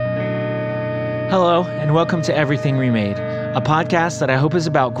Hello, and welcome to Everything Remade, a podcast that I hope is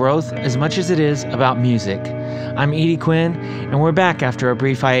about growth as much as it is about music. I'm Edie Quinn, and we're back after a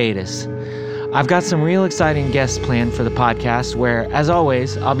brief hiatus. I've got some real exciting guests planned for the podcast where, as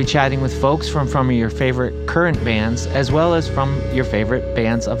always, I'll be chatting with folks from your favorite current bands as well as from your favorite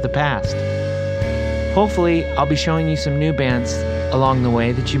bands of the past. Hopefully, I'll be showing you some new bands along the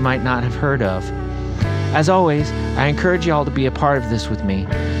way that you might not have heard of. As always, I encourage you all to be a part of this with me.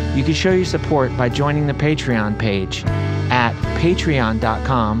 You can show your support by joining the Patreon page at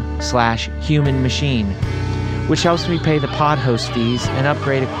patreon.com/humanmachine, which helps me pay the pod host fees and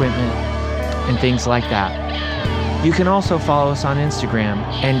upgrade equipment and things like that. You can also follow us on Instagram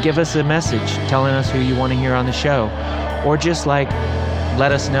and give us a message telling us who you want to hear on the show, or just let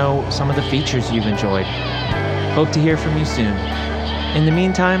us know some of the features you've enjoyed. Hope to hear from you soon. In the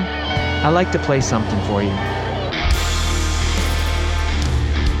meantime, I'd like to play something for you.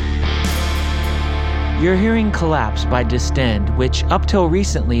 You're hearing Collapse by Distend, which up till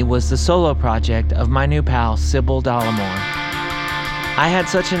recently was the solo project of my new pal, Sybille Dollemore. I had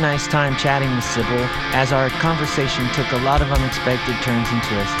such a nice time chatting with Sybille, as our conversation took a lot of unexpected turns and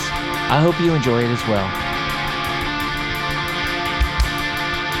twists. I hope you enjoy it as well.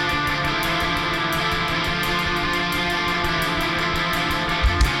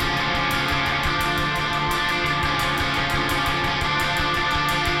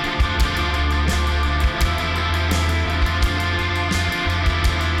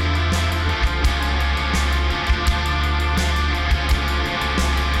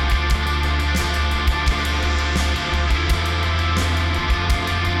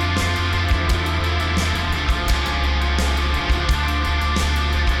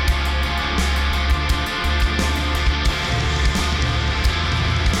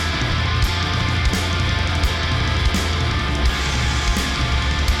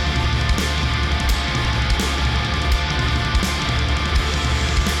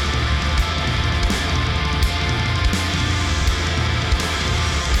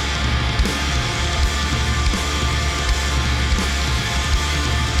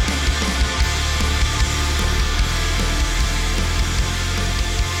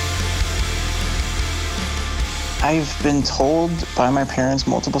 I've been told by my parents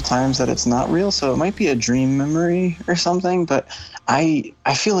multiple times that it's not real, so it might be a dream memory or something, but I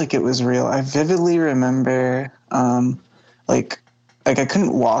feel like it was real. I vividly remember, like I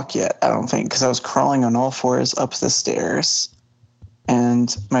couldn't walk yet, I don't think, because I was crawling on all fours up the stairs,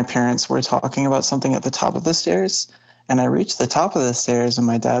 and my parents were talking about something at the top of the stairs, and I reached the top of the stairs, and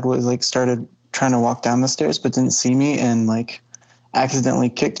my dad was started trying to walk down the stairs, but didn't see me, and accidentally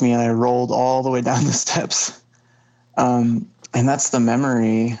kicked me, and I rolled all the way down the steps. And that's the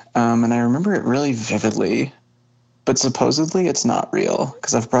memory. And I remember it really vividly, but supposedly it's not real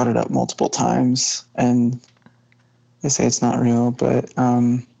because I've brought it up multiple times and they say it's not real, but,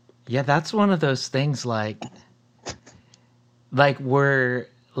 yeah, that's one of those things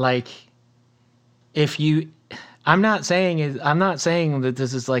if you, I'm not saying that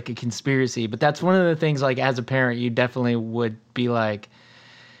this is like a conspiracy, but that's one of the things, as a parent, you definitely would be like,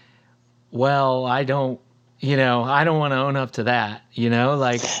 well, I don't want to own up to that,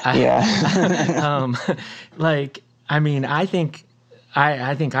 yeah. I mean, I think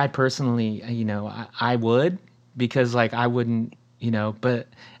I personally, I would, because I wouldn't, but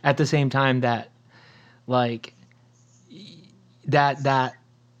at the same time that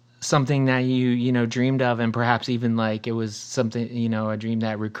something that you dreamed of, and perhaps even it was something, a dream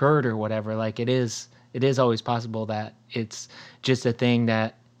that recurred or whatever, it is always possible that it's just a thing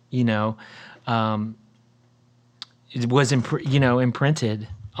that, it was imprinted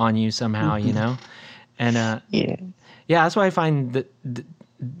on you somehow, and yeah, that's why I find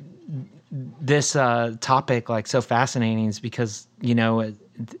this topic so fascinating, is because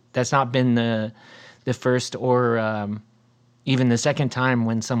that's not been the first or even the second time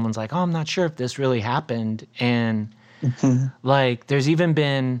when someone's like, oh, I'm not sure if this really happened, and there's even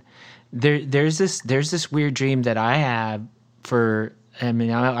been there's this weird dream that I had for,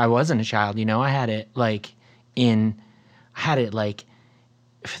 I wasn't a child, I had it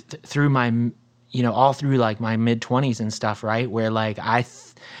through my, all through my mid-20s and stuff, right? Where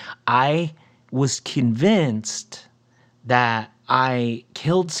I was convinced that I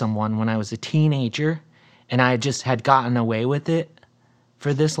killed someone when I was a teenager, and I just had gotten away with it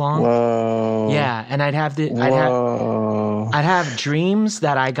for this long. Whoa. Yeah, and I'd have dreams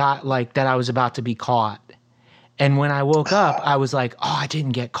that I got that I was about to be caught. And when I woke up, I was like, oh, I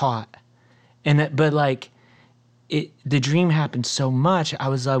didn't get caught. But the dream happened so much, I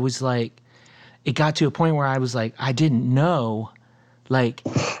was it got to a point where I was I didn't know Like,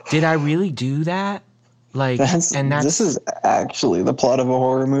 did I really do that? Like, this is actually the plot of a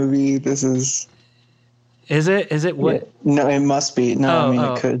horror movie. This is. Is it what? Yeah. No, it must be. No, I mean,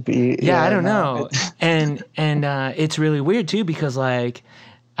 it could be. Yeah, I don't no. know. And it's really weird too, because like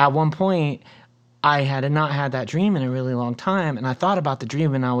at one point I had not had that dream in a really long time, and I thought about the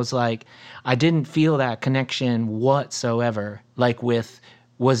dream, and I was like, I didn't feel that connection whatsoever. Like was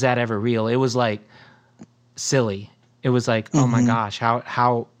that ever real? It was like silly. It was like, oh my gosh,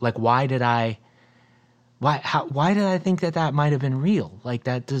 how like why did I think that might have been real? Like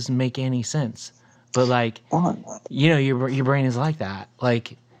that doesn't make any sense. But like, your brain is like that.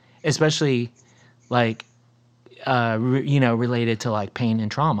 Like, especially like, related to like pain and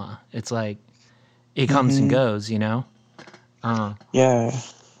trauma. It's like, it comes and goes, Yeah. Yeah.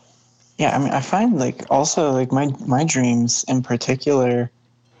 I mean, I find like also like my dreams in particular,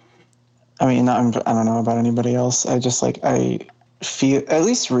 I mean, I don't know about anybody else. I just like, I feel, at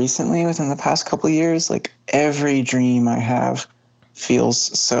least recently within the past couple of years, like every dream I have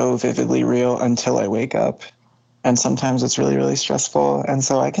feels so vividly real until I wake up. And sometimes it's really, really stressful. And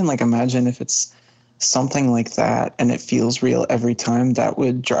so I can like imagine if it's something like that and it feels real every time, that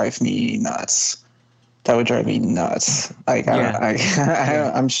would drive me nuts. Like,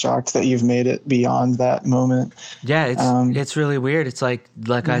 I'm shocked that you've made it beyond that moment. Yeah, it's really weird. It's like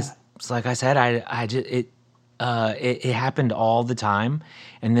I said, I just it happened all the time,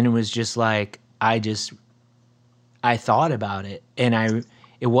 and then it was just like I thought about it, and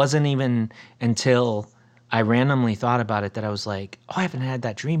it wasn't even until I randomly thought about it that I was like, oh, I haven't had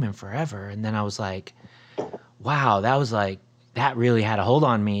that dream in forever, and then I was like, wow, that really had a hold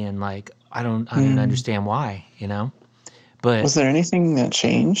on me, and like I didn't understand why, But was there anything that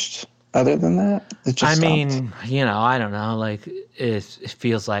changed other than that? It just stopped? mean, I don't know. Like it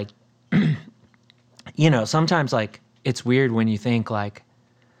feels like, sometimes like it's weird when you think like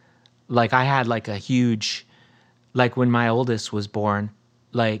I had like a huge, like when my oldest was born,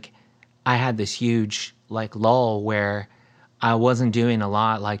 like I had this huge like lull where I wasn't doing a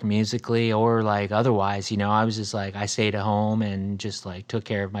lot like musically or like otherwise, I was just like, I stayed at home and just like took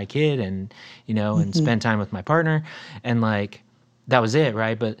care of my kid and, and spent time with my partner, and like, that was it.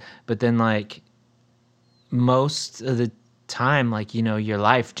 Right. But then like most of the time, like, your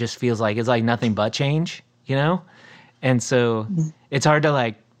life just feels like it's like nothing but change, And so it's hard to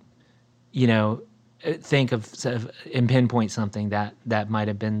like, think of and pinpoint something that might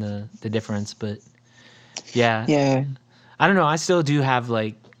have been the difference. But yeah. Yeah. I don't know. I still do have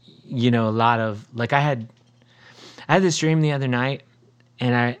like, a lot of like I had this dream the other night,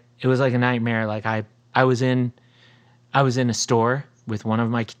 and it was like a nightmare. Like I was in a store with one of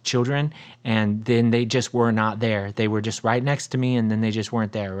my children, and then they just were not there. They were just right next to me, and then they just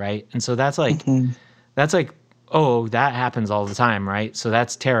weren't there, right? And so that's like oh, that happens all the time, right? So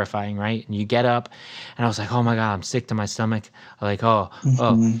that's terrifying, right? And you get up, and I was like, oh my God, I'm sick to my stomach. I'm like, oh.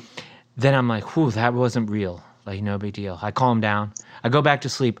 Then I'm like, whew, that wasn't real. Like, no big deal. I calm down. I go back to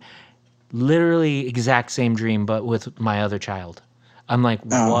sleep. Literally exact same dream, but with my other child. I'm like,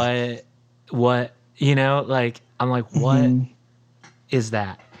 what, like, I'm like, what is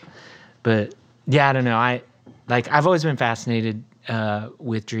that? But yeah, I don't know. I've always been fascinated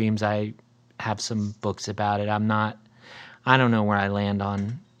with dreams. I have some books about it. I don't know where I land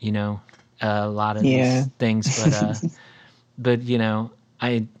on, a lot of these things, but,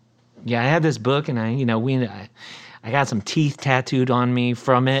 I had this book, and I got some teeth tattooed on me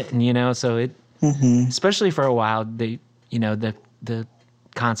from it, and so it, especially for a while, the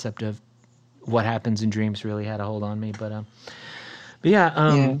concept of what happens in dreams really had a hold on me. But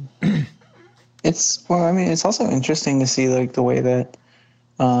yeah. It's also interesting to see like the way that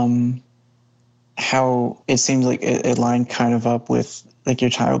how it seems like it lined kind of up with like your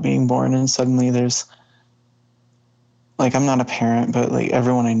child being born, and suddenly there's. Like, I'm not a parent, but like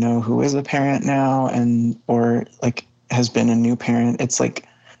everyone I know who is a parent now or like has been a new parent, it's like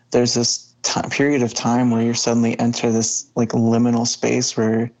there's this period of time where you suddenly enter this like liminal space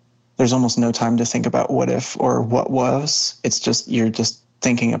where there's almost no time to think about what if or what was. It's just, you're just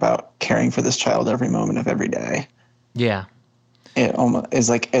thinking about caring for this child every moment of every day. Yeah. It almost is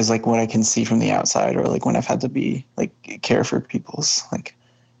like what I can see from the outside, or like when I've had to be like care for people's like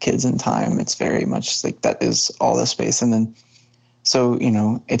kids in time. It's very much like that is all the space. And then so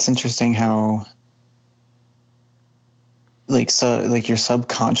it's interesting how like your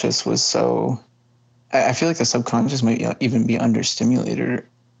subconscious was so, I feel like the subconscious might even be understimulated,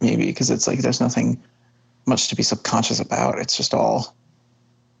 maybe, because it's like there's nothing much to be subconscious about. It's just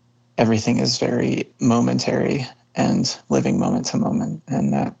everything is very momentary and living moment to moment,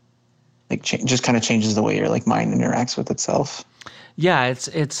 and that like just kind of changes the way your like mind interacts with itself. Yeah,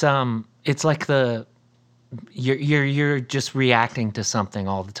 it's like you're just reacting to something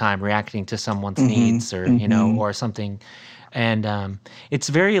all the time, reacting to someone's needs, or or something, and it's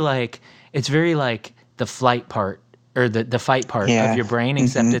very like the flight part, or the fight part of Yeah. your brain,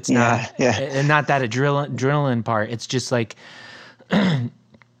 except it's not, Yeah. and not that adrenaline part. It's just like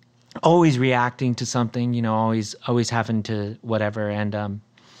always reacting to something, always having to whatever, and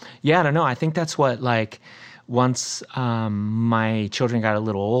yeah, I don't know. I think that's what, like, once my children got a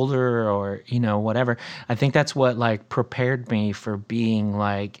little older, or whatever, I think that's what, like, prepared me for being,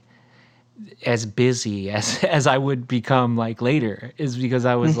 like, as busy as as I would become, like, later, is because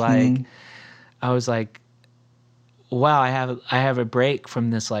I was like, wow, I have a break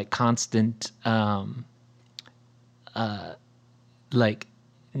from this, like, constant like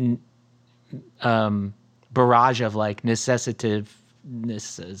barrage of, like,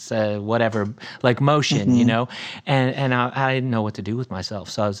 whatever, like, motion, and I didn't know what to do with myself,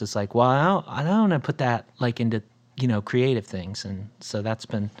 so I was just like, well, I don't want to put that, like, into creative things, and so that's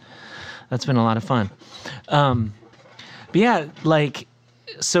been a lot of fun. But yeah, like,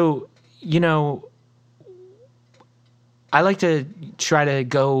 so I like to try to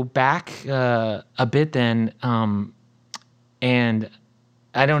go back a bit then, and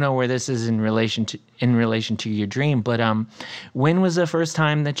I don't know where this is in relation to your dream, but when was the first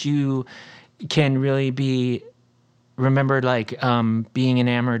time that you can really be remembered, like, being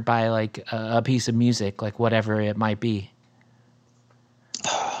enamored by, like, a piece of music, like, whatever it might be?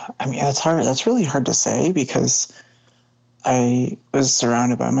 I mean, that's hard. That's really hard to say because I was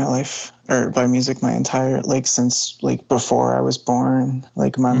surrounded by my life or by music my entire, like, since, like, before I was born.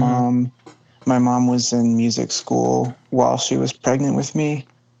 Like, my mom was in music school while she was pregnant with me,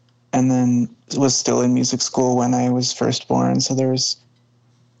 and then was still in music school when I was first born. So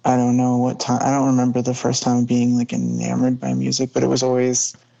I don't know what time, I don't remember the first time being, like, enamored by music, but it was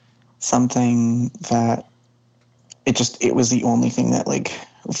always something that it was the only thing that, like,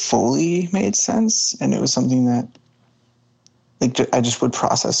 fully made sense. And it was something that, like, I just would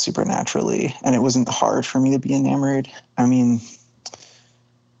process supernaturally, and it wasn't hard for me to be enamored. I mean,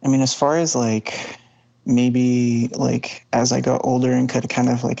 as far as, like, maybe, like, as I got older and could kind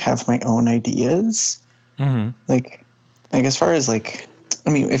of, like, have my own ideas, like as far as, like,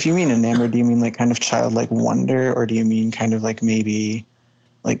 I mean, if you mean enamored, do you mean, like, kind of childlike wonder, or do you mean kind of, like, maybe,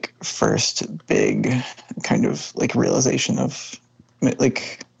 like, first big kind of, like, realization of,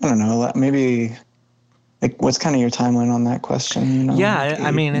 like, I don't know, maybe, like, what's kind of your timeline on that question? Yeah, like,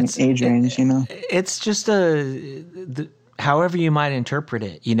 I mean, it's age range. It's just however you might interpret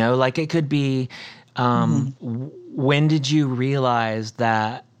it. Like, it could be, when did you realize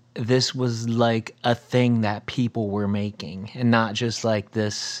that this was, like, a thing that people were making, and not just, like,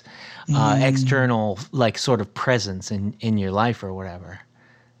 this external, like, sort of presence in your life or whatever?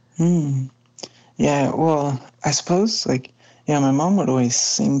 Yeah, well, I suppose, like, yeah, my mom would always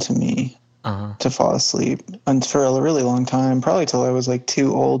sing to me to fall asleep, and for a really long time, probably till I was, like,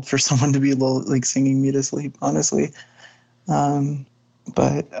 too old for someone to be, like, singing me to sleep, honestly.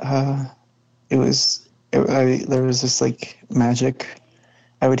 But there was this, like, magic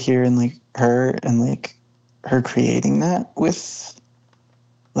I would hear in, like, her, and, like, her creating that with,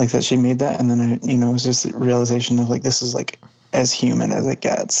 like, that she made that, and then it was just a realization of, like, this is, like, as human as it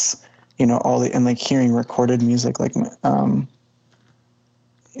gets, and, like, hearing recorded music, like,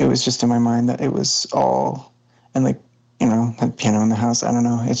 it was just in my mind that it was all, and, like, had piano in the house. I don't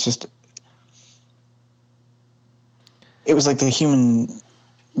know. It's just, it was like the human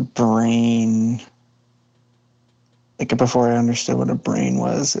brain. Like, before I understood what a brain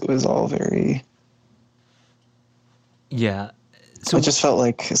was, it was all very. Yeah. So it just felt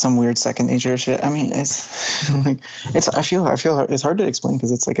like some weird second nature shit. I mean, it's like, I feel it's hard to explain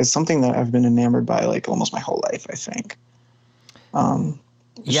because it's, like, it's something that I've been enamored by, like, almost my whole life, I think.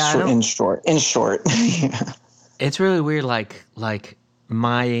 Yeah. In short. Yeah. It's really weird. Like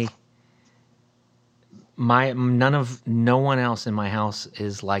no one else in my house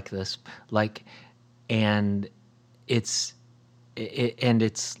is like this. Like, and it's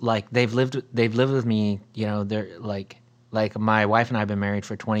like they've lived with me. They're like my wife and I have been married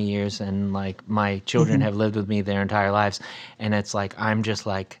for 20 years, and, like, my children have lived with me their entire lives. And it's like, I'm just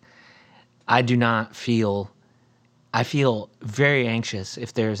like, I feel very anxious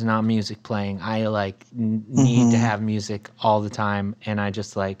if there's not music playing. I, like, need to have music all the time, and I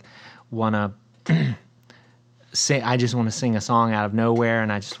just, like, want to sing. I just want to sing a song out of nowhere,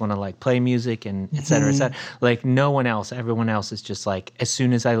 and I just want to, like, play music, and et cetera, et cetera. Like, everyone else is just like, as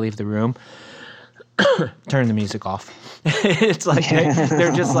soon as I leave the room, turn the music off. It's like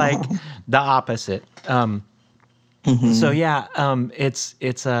they're just, like, the opposite. So Mm-hmm. yeah,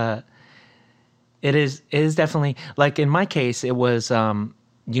 it is definitely like in my case it was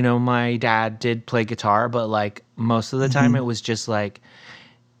my dad did play guitar, but like most of the time Mm-hmm. it was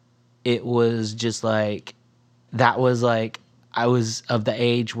just like that was like I was of the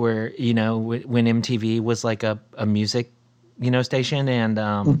age where when MTV was like a music station, and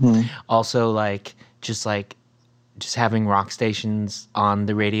Mm-hmm. also like just having rock stations on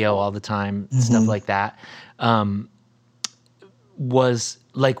the radio all the time, stuff Mm-hmm. like that. Was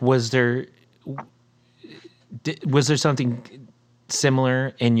there something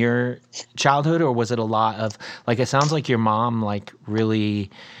similar in your childhood, or was it a lot of like it sounds like your mom like really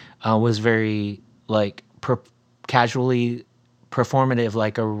was very like casually performative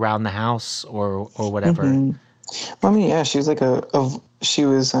like around the house or whatever. Mm-hmm. Well, I mean, yeah, she was like she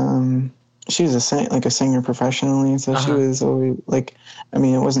was a singer professionally, so she Uh-huh. was always like, I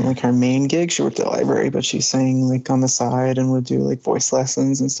mean, it wasn't like her main gig. She worked at the library, but she sang like on the side and would do like voice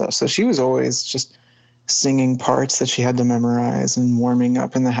lessons and stuff. So she was always just singing parts that she had to memorize and warming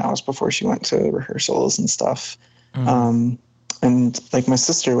up in the house before she went to rehearsals and stuff. Mm. Um, and like my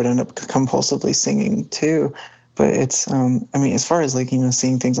sister would end up compulsively singing too. But it's, I mean, as far as like,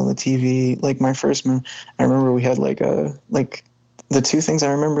 seeing things on the TV, like I remember we had like the two things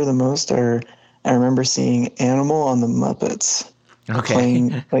I remember the most are I remember seeing Animal on the Muppets Okay.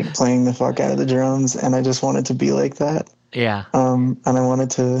 playing the fuck out of the drums. And I just wanted to be like that. Yeah. And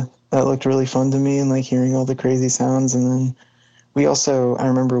that looked really fun to me, and like hearing all the crazy sounds. And then I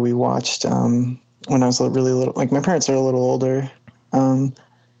remember we watched, when I was really little, like my parents are a little older. Um,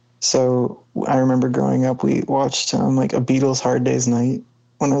 so I remember growing up, we watched, like a Beatles Hard Day's Night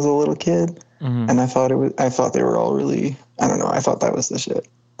when I was a little kid. Hmm. And I thought they were all really, I don't know, I thought that was the shit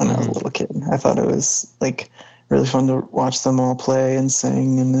when I was Hmm. a little kid. I thought it was like really fun to watch them all play and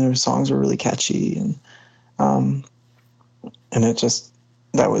sing, and their songs were really catchy. Um, and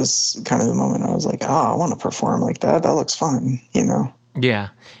that was kind of the moment I was like, oh, I want to perform like that. That looks fun. Yeah.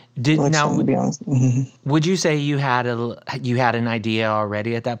 It Did looks now fun, to be honest. Mm-hmm. would you say you had an idea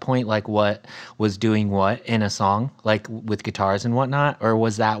already at that point, like what was doing what in a song, like with guitars and whatnot, or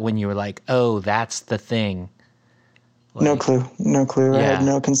was that when you were like, oh, that's the thing? No Like, clue. No clue. I had yeah.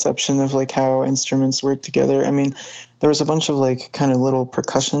 no conception of like how instruments work together. I mean, there was a bunch of like kind of little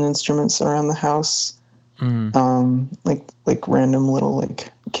percussion instruments around the house. Mm. Like random little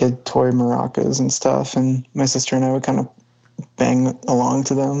like kid toy maracas and stuff. And my sister and I would kind of bang along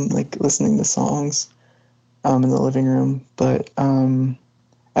to them, like listening to songs, in the living room. But, I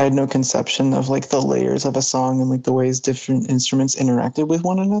had no conception of like the layers of a song and like the ways different instruments interacted with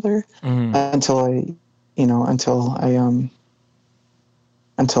one another Mm. until you know, until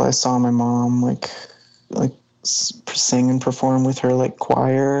I saw my mom like sing and perform with her like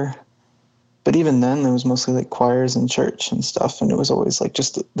choir. But even then, it was mostly like choirs in church and stuff, and it was always like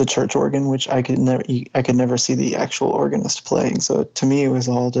just the church organ, which I could never see the actual organist playing. So to me, it was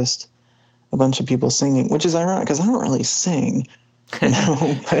all just a bunch of people singing, which is ironic because I don't really sing. But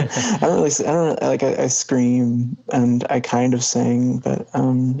I don't like, I scream and I kind of sing, but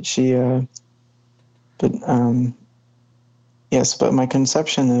but yes, but my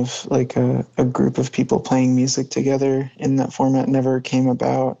conception of like a group of people playing music together in that format never came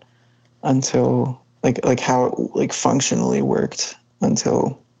about until like how it like functionally worked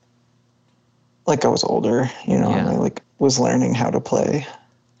until like I was older, and Yeah. I like was learning how to play.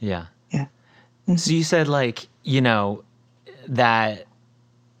 Yeah. Yeah. So you said like, that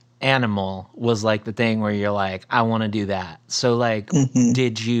Animal was like the thing where you're like, I want to do that. So like,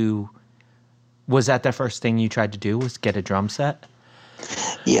 Mm-hmm. was that the first thing you tried to do, was get a drum set?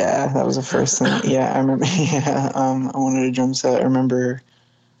 Yeah, that was the first thing. Yeah, I remember. Yeah, I wanted a drum set. I remember.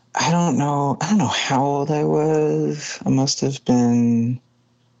 I don't know how old I was. I must have been.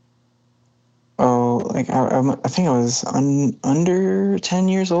 Oh, like I think I was under 10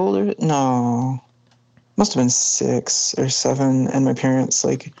 years old. No, must have been 6 or 7. And my parents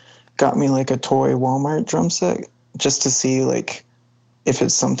like got me like a toy Walmart drum set just to see like if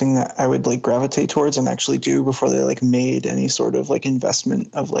it's something that I would like gravitate towards and actually do before they like made any sort of like investment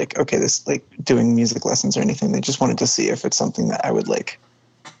of like, okay, this like doing music lessons or anything. They just wanted to see if it's something that I would like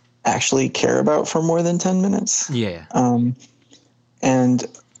actually care about for more than 10 minutes. Yeah. And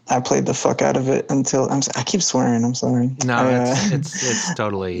I played the fuck out of it until I keep swearing. I'm sorry. No, it's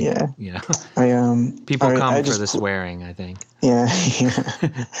totally, Yeah. people come I for just, the swearing, I think. yeah,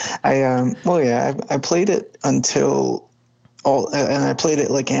 yeah. Well, yeah, I played it until and I played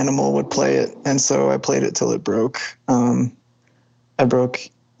it like Animal would play it. And so I played it till it broke. I broke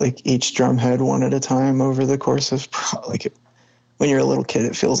like each drum head one at a time over the course of when you're a little kid,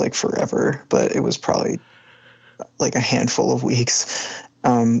 it feels like forever, but it was probably like a handful of weeks.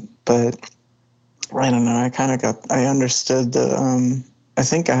 But I don't know. I understood I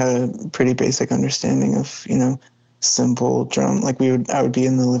think I had a pretty basic understanding of, simple drum. Like I would be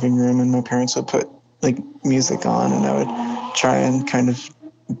in the living room and my parents would put like music on and I would try and kind of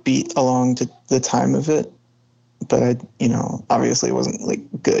beat along to the time of it. But obviously it wasn't like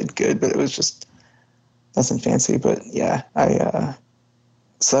good, but it was just nothing fancy. But yeah,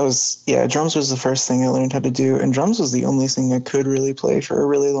 so that was, drums was the first thing I learned how to do. And drums was the only thing I could really play for a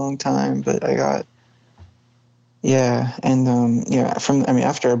really long time. But after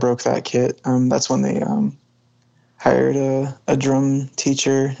I broke that kit, that's when they hired a drum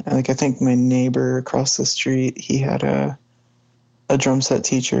teacher. Like, I think my neighbor across the street, he had a drum set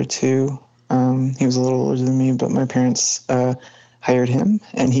teacher too. He was a little older than me, but my parents hired him,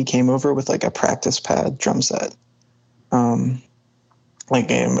 and he came over with like a practice pad drum set. Like,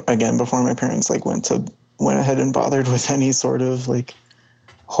 again, before my parents like went ahead and bothered with any sort of like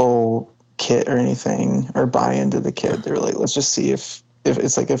whole kit or anything or buy into the kit. They were like, let's just see if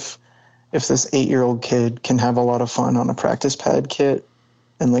it's like if this 8-year-old kid can have a lot of fun on a practice pad kit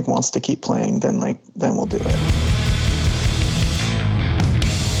and like wants to keep playing, then we'll do it.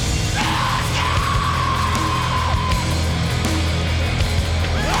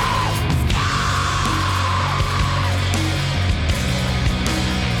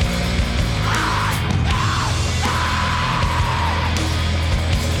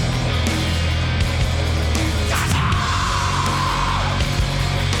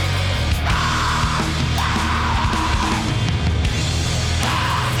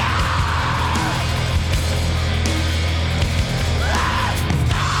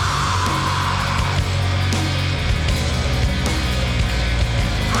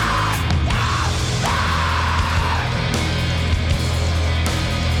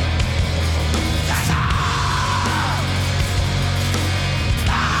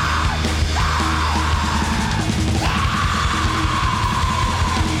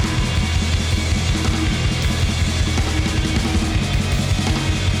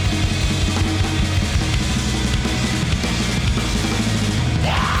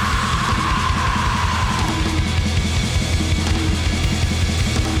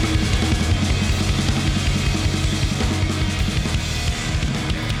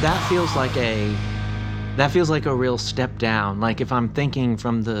 That feels like a real step down. Like, if I'm thinking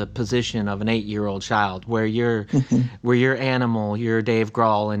from the position of an 8-year-old child, where you're Animal, you're Dave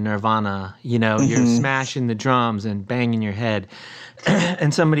Grohl in Nirvana, you're smashing the drums and banging your head,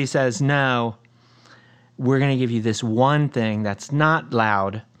 and somebody says, no, we're going to give you this one thing that's not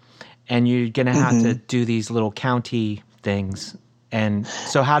loud, and you're going to have to do these little county things. And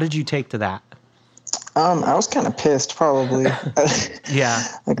so how did you take to that? I was kind of pissed, probably. Yeah.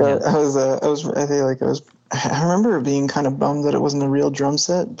 I remember being kind of bummed that it wasn't a real drum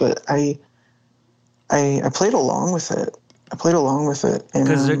set, but I played along with it.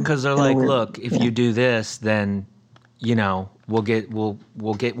 Because they're like, look, if you do this, then, we'll get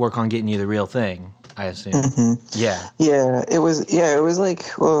work on getting you the real thing, I assume. Mm-hmm. Yeah. Yeah. It was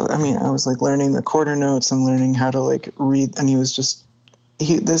like, well, I mean, I was like learning the quarter notes and learning how to like read, and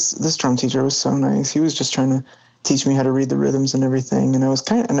this drum teacher was so nice. He was just trying to teach me how to read the rhythms and everything. And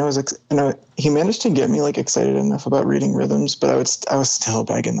he managed to get me like excited enough about reading rhythms, but I was still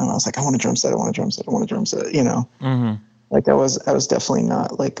begging them. I was like, I want a drum set. Mm-hmm. Like I was definitely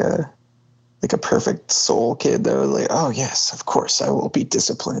not like a perfect soul kid that was like, oh yes, of course I will be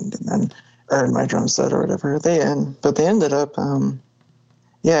disciplined and then earn my drum set or whatever. But they ended up,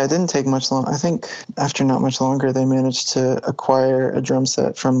 it didn't take much long. I think after not much longer, they managed to acquire a drum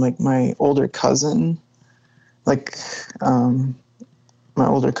set from like my older cousin. Like, my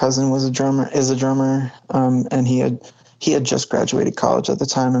older cousin is a drummer, and he had just graduated college at the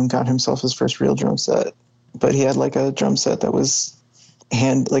time and got himself his first real drum set. But he had like a drum set that was a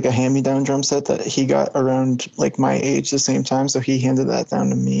hand-me-down drum set that he got around like my age the same time. So he handed that down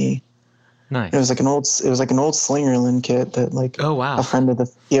to me. Nice. It was like an old Slingerland kit that like it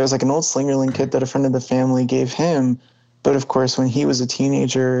was like an old Slingerland kit that a friend of the family gave him. But of course, when he was a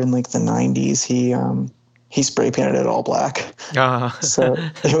teenager in like the 90s, he spray painted it all black. So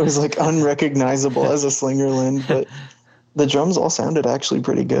it was like unrecognizable as a Slingerland, but the drums all sounded actually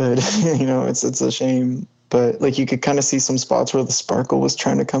pretty good. It's a shame, but like you could kind of see some spots where the sparkle was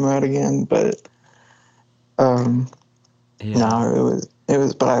trying to come out again, but no, it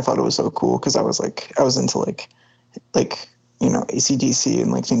was, but I thought it was so cool because I was into like AC/DC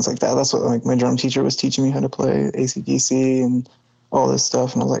and like things like that. That's what like my drum teacher was teaching me how to play AC/DC and all this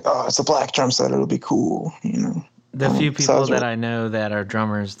stuff. And I was like, oh, it's a black drum set. It'll be cool, The few So I people was, that I know that are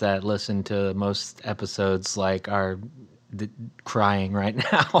drummers that listen to most episodes like are crying right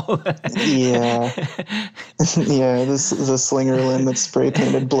now. yeah, yeah, this the slinger limb that's spray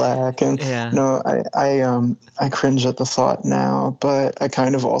painted black, and Yeah. no, I cringe at the thought now, but I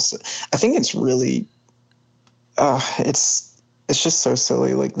kind of also I think it's really it's just so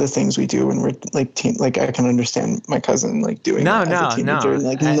silly, like the things we do when we're like like I can understand my cousin like doing No, that as a no, teenager no. and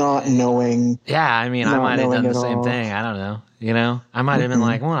like not knowing Yeah, I mean, I might have done at the same all. thing. I don't know. You know, I might have been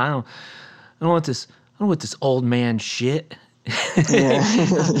like, well, I don't want this. I don't want this old man shit. Yeah,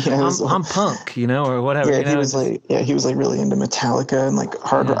 yeah, it was, I'm punk, you know, or whatever. yeah. You know, just He was like really into Metallica and like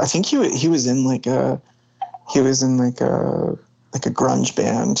hard rock. yeah. I think he was in like a grunge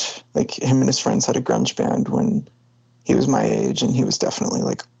band. Like him and his friends had a grunge band when he was my age, and he was definitely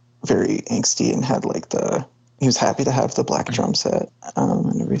like very angsty and had like he was happy to have the black drum set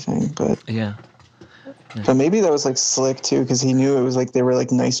and everything. Yeah. But maybe that was like slick too, because he knew it was like they were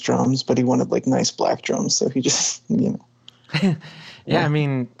like nice drums, but he wanted like nice black drums, so he just Yeah, I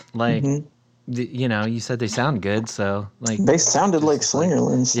mean, like, Mhm. you know, you said they sound good, so like They sounded like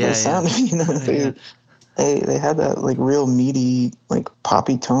Slingerlands. Yeah, They sounded, yeah. they had that like real meaty, like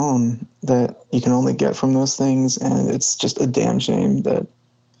poppy tone that you can only get from those things, and it's just a damn shame that.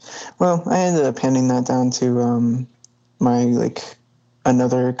 Well, I ended up handing that down to my like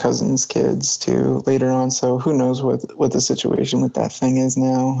another cousin's kids too later on. So who knows what the situation with that thing is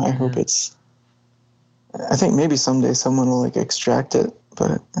now? I hope it's. I think maybe someday someone will like extract it,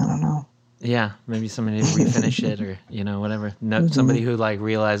 but I don't know. Yeah, maybe somebody to refinish it or, you know, whatever. No, somebody who like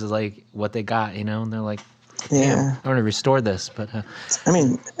realizes like what they got, you know, and they're like, damn, Yeah. I want to restore this, but I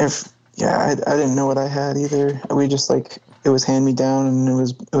mean, I didn't know what I had either. We just like it was hand me down, and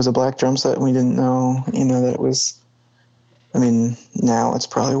it was a black drum set, and we didn't know, that it was. I mean, now it's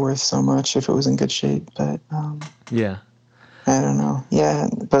probably worth so much if it was in good shape, but yeah. I don't know. Yeah,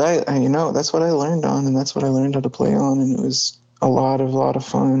 but I that's what I learned on, and that's what I learned how to play on, and it was a lot of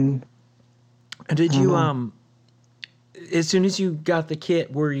fun. Did you as soon as you got the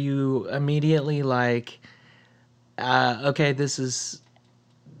kit, were you immediately like, okay, this is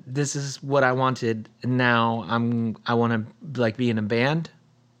what I wanted. Now I want to like be in a band,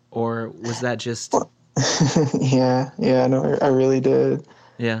 or was that just? Yeah, no, I really did.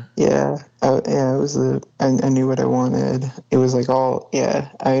 Yeah. Yeah, it was I knew what I wanted. It was like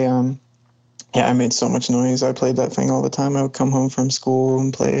I made so much noise. I played that thing all the time. I would come home from school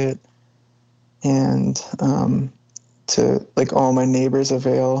and play it, and to like all my neighbors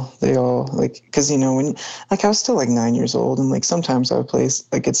avail. They all like, because when like I was still like 9 years old, and like sometimes I would play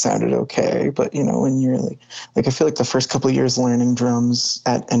like it sounded okay, but when you're like I feel like the first couple of years learning drums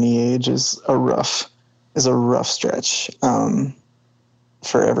at any age is a rough stretch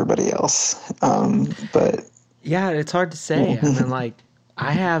for everybody else. But yeah, it's hard to say. I mean, like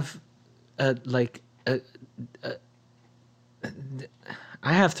I have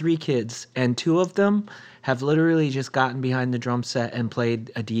I have 3 kids, and 2 of them have literally just gotten behind the drum set and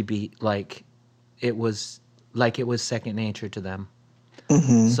played a D beat like it was second nature to them.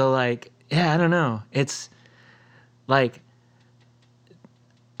 Mm-hmm. So like, yeah, I don't know. It's like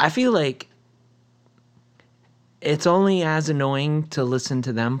I feel like it's only as annoying to listen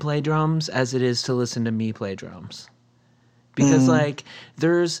to them play drums as it is to listen to me play drums. Because like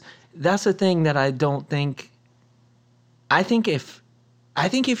that's the thing that I don't think. I think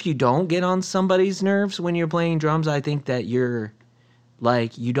if you don't get on somebody's nerves when you're playing drums, I think that you're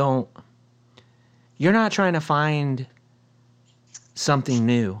not trying to find something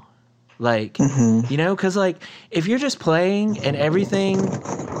new. Like, because like if you're just playing and everything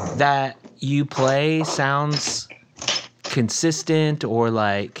that you play sounds consistent or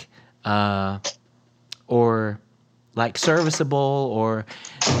like serviceable, or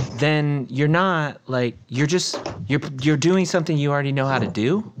then you're not like you're doing something you already know how to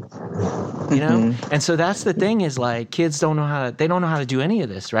do, and so that's the thing is like kids don't know how to do any of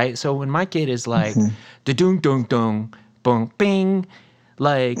this, right? So when my kid is like the dung dung dung bong bing,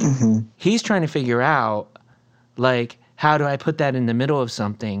 like he's trying to figure out like how do I put that in the middle of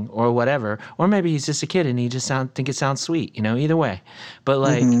something or whatever, or maybe he's just a kid and he just think it sounds sweet, either way. But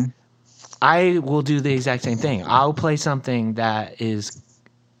like I will do the exact same thing. I'll play something that is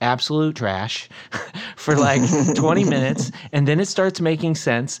absolute trash for like 20 minutes, and then it starts making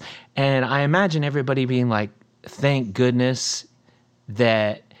sense. And I imagine everybody being like, thank goodness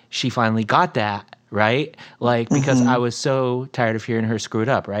that she finally got that, right? Like, because I was so tired of hearing her screw it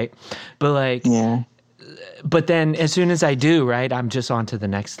up, right? But like, but then as soon as I do, right, I'm just on to the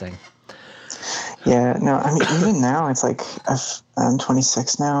next thing. Yeah, no, I mean, even now, it's like I'm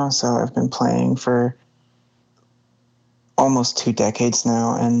 26 now, so I've been playing for almost 2 decades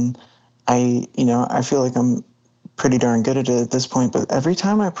now, and I feel like I'm pretty darn good at it at this point. But every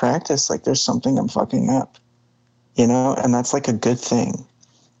time I practice, like there's something I'm fucking up, and that's like a good thing.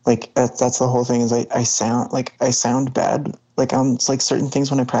 Like that's the whole thing is I sound bad like on like certain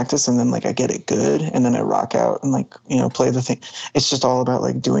things when I practice, and then like I get it good, and then I rock out and like play the thing. It's just all about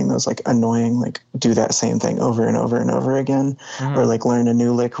like doing those like annoying like do that same thing over and over and over again, or like learn a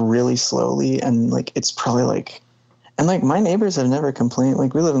new lick really slowly, and like it's probably like. And like my neighbors have never complained.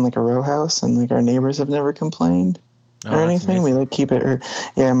 Like we live in like a row house, and like our neighbors have never complained or anything. Amazing. We like keep it. Or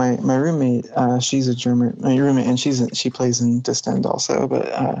yeah, my roommate, she's a drummer. My roommate, and she plays in Distend also. But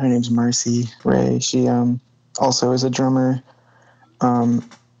her name's Marcy Ray. She also is a drummer,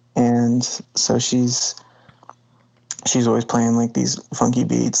 and so she's always playing like these funky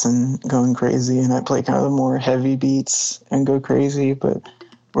beats and going crazy. And I play kind of the more heavy beats and go crazy. But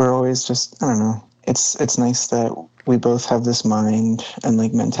we're always just I don't know. It's nice that we both have this mind and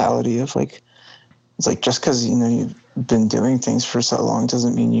like mentality of like it's like just because you've been doing things for so long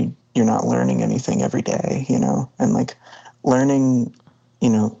doesn't mean you're not learning anything every day, and like learning,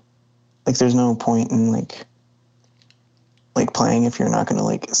 like there's no point in like playing if you're not going to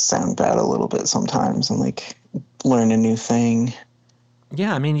like sound bad a little bit sometimes and like learn a new thing.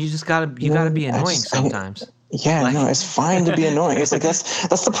 Yeah, I mean, you gotta be annoying sometimes. No, it's fine to be annoying. It's like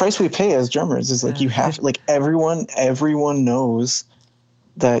that's the price we pay as drummers. Is like you have like everyone knows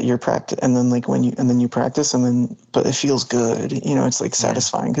that you're practice, and then like you practice, but it feels good. It's like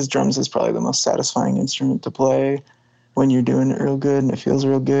satisfying because drums is probably the most satisfying instrument to play when you're doing it real good and it feels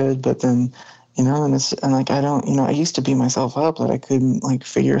real good. But then and like I used to beat myself up that I couldn't like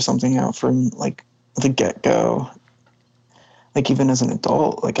figure something out from like the get go. Like even as an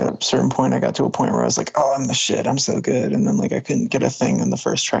adult, like at a certain point, I got to a point where I was like, "Oh, I'm the shit. I'm so good." And then like I couldn't get a thing in the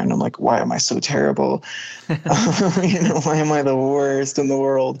first try, and I'm like, "Why am I so terrible? Why am I the worst in the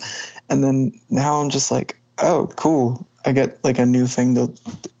world?" And then now I'm just like, "Oh, cool. I get like a new thing to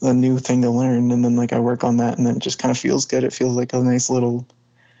learn." And then like I work on that, and then it just kind of feels good. It feels like a nice little,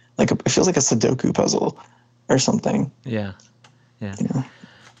 it feels like a Sudoku puzzle or something. Yeah.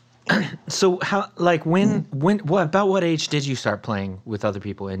 So how like when about what age did you start playing with other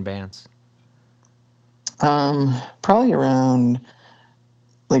people in bands? Probably around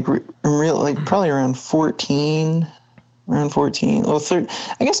probably around 14. Around 14. Well,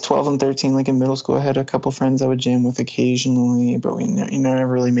 I guess 12 and 13. Like in middle school, I had a couple friends I would jam with occasionally, but we never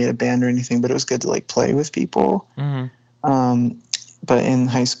really made a band or anything. But it was good to like play with people. Mm-hmm. But in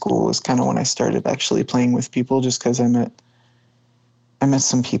high school was kind of when I started actually playing with people, just because I met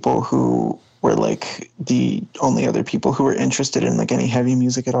some people who were like the only other people who were interested in like any heavy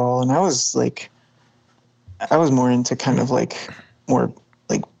music at all. And I was more into kind of like more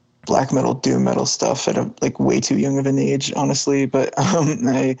like black metal, doom metal stuff at a like way too young of an age, honestly. But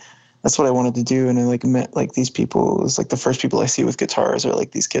that's what I wanted to do. And I like met like these people. It was like the first people I see with guitars are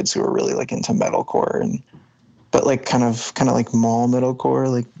like these kids who are really like into metalcore but like kind of like mall metalcore,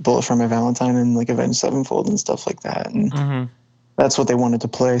 like Bullet for My Valentine and like Avenged Sevenfold and stuff like that. And that's what they wanted to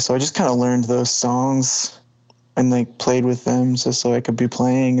play. So I just kind of learned those songs and like played with them just so I could be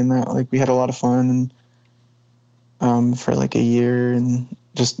playing, and that like we had a lot of fun and for like a year and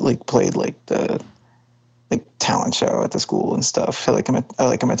just like played like the like talent show at the school and stuff. I like a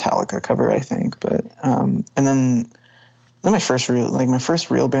Metallica cover, I think. But and then my first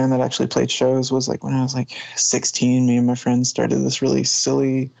real band that actually played shows was like when I was like 16. Me and my friends started this really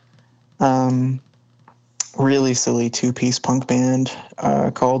silly two-piece punk band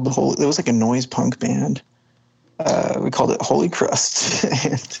called it was like a noise punk band. We called it Holy Crust.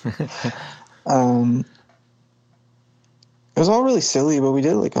 And it was all really silly, but we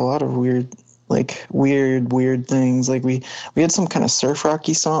did like a lot of weird things. Like we had some kind of surf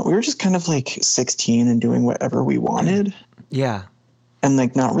rocky song. We were just kind of like 16 and doing whatever we wanted. Yeah. And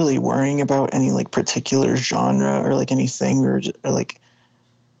like not really worrying about any like particular genre or like anything.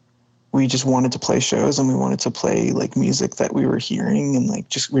 We just wanted to play shows, and we wanted to play like music that we were hearing, and like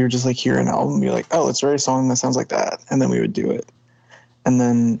we were just like hear an album and be like, oh, let's write a song that sounds like that, and then we would do it. And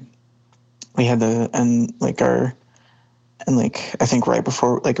then we had I think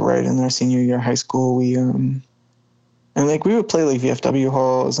right in our senior year of high school, we would play like VFW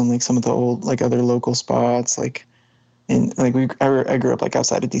halls and like some of the old like other local spots, like in like I grew up like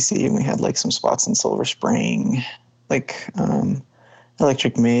outside of DC, and we had like some spots in Silver Spring, like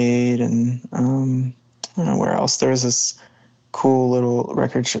Electric Maid, and I don't know where else. There was this cool little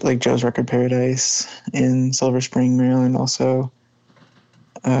like Joe's Record Paradise in Silver Spring, Maryland, also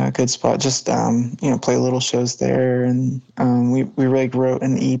a good spot. Just play little shows there, and we like wrote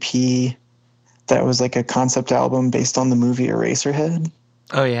an EP that was like a concept album based on the movie Eraserhead.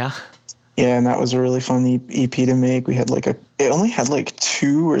 Oh yeah. Yeah, and that was a really fun EP to make. We had it only had like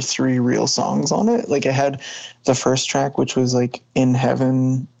 2 or 3 real songs on it. Like it had the first track, which was like In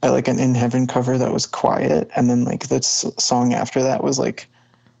Heaven, like an In Heaven cover that was quiet. And then like this song after that was like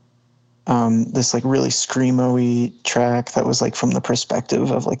this like really screamo-y track that was like from the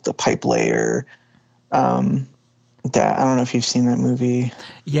perspective of like the pipe layer. That I don't know if you've seen that movie.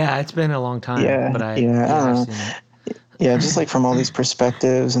 Yeah, it's been a long time, Yeah, but I I I've don't know. seen it. Yeah, just like from all these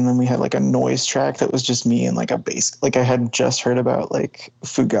perspectives. And then we had like a noise track that was just me and like a bass. Like I had just heard about like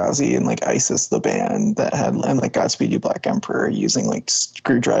Fugazi and like Isis, the band that had, and like Godspeed You Black Emperor using like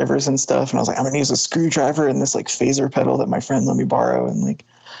screwdrivers and stuff. And I was like, I'm going to use a screwdriver and this like phaser pedal that my friend let me borrow and like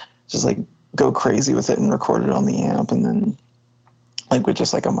just like go crazy with it and record it on the amp. And then like with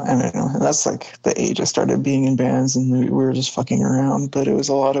just like, I don't know. And that's like the age I started being in bands and we were just fucking around. But it was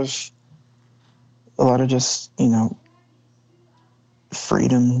a lot of just,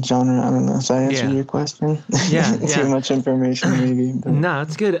 freedom genre. I don't know if I answered your question. Yeah, Too much information, maybe. But. No,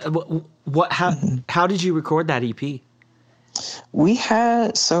 it's good. How did you record that EP?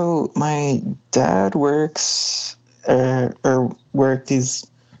 So my dad works or worked. He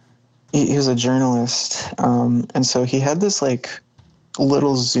was a journalist, and so he had this like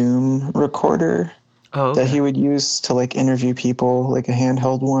little Zoom recorder that he would use to like interview people, like a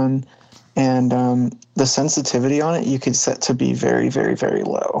handheld one. And the sensitivity on it, you could set to be very, very, very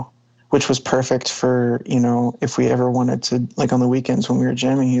low, which was perfect for, if we ever wanted to, like on the weekends when we were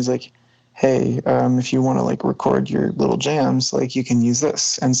jamming, he's like, hey, if you want to like record your little jams, like you can use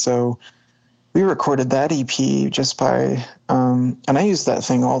this. And so we recorded that EP just by, and I used that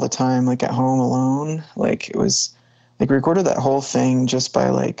thing all the time, like at home alone. Like it was like we recorded that whole thing just by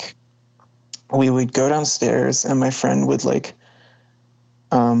like, we would go downstairs and my friend would like,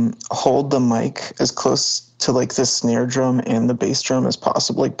 hold the mic as close to like the snare drum and the bass drum as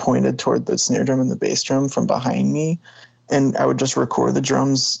possible, like pointed toward the snare drum and the bass drum from behind me. And I would just record the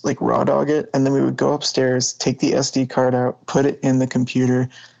drums, like raw dog it. And then we would go upstairs, take the SD card out, put it in the computer,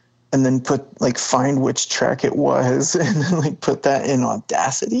 and then find which track it was and then like put that in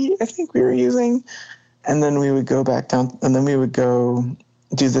Audacity, I think we were using. And then we would go back down and then we would go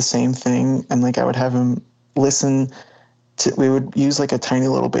do the same thing. And like I would have him listen. We would use like a tiny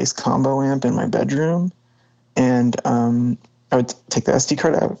little bass combo amp in my bedroom, and I would take the SD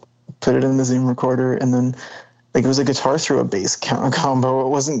card out, put it in the Zoom recorder, and then like it was a guitar through a bass combo. It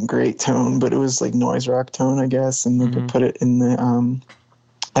wasn't great tone, but it was like noise rock tone, I guess. And we could put it in the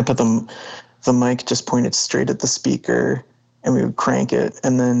I put the mic just pointed straight at the speaker, and we would crank it,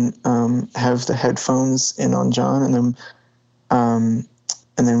 and then have the headphones in on John, and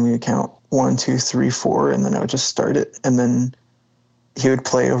then we would count 1, 2, 3, 4, and then I would just start it, and then he would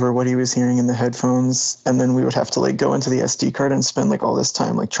play over what he was hearing in the headphones, and then we would have to like go into the SD card and spend like all this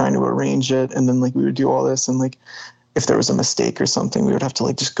time like trying to arrange it, and then like we would do all this, and like if there was a mistake or something, we would have to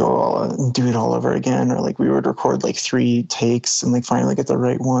like just go all and do it all over again, or like we would record like 3 takes and like finally get the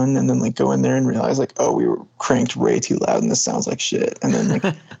right one, and then like go in there and realize like, oh, we were cranked way too loud and this sounds like shit, and then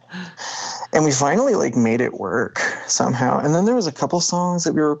like and we finally like made it work somehow. And then there was a couple songs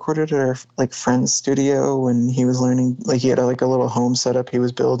that we recorded at our like friend's studio when he was learning, like he had like a little home setup he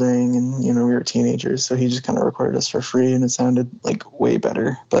was building, and we were teenagers, so he just kind of recorded us for free, and it sounded like way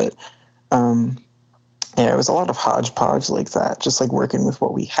better. But yeah, it was a lot of hodgepodge like that, just like working with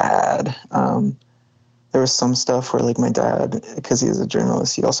what we had. There was some stuff where like my dad, because he was a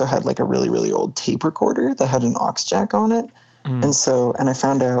journalist, he also had like a really, really old tape recorder that had an aux jack on it. And I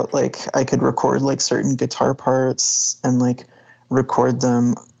found out like I could record like certain guitar parts and like record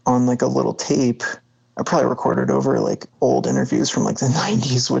them on like a little tape. I probably recorded over like old interviews from like the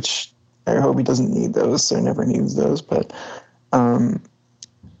 90s, which I hope he doesn't need those, so I never needs those. But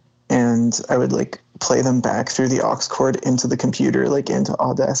and I would like play them back through the aux cord into the computer, like into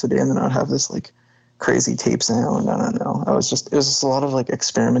Audacity, and then I'd have this like crazy tape sound. I don't know. It was just a lot of like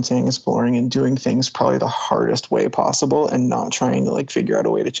experimenting, exploring, and doing things probably the hardest way possible, and not trying to like figure out a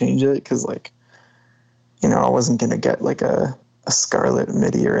way to change it, because like, I wasn't going to get like a Scarlett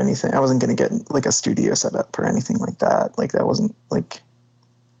MIDI or anything. I wasn't going to get like a studio set up or anything like that. Like that wasn't like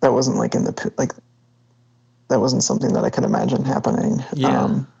in the like that wasn't something that I could imagine happening.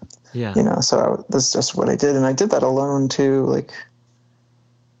 Yeah. So that's just what I did, and I did that alone too. Like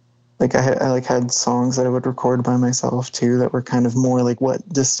I had songs that I would record by myself too that were kind of more like what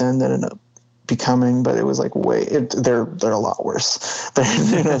Distend ended up becoming, but it was like they're a lot worse.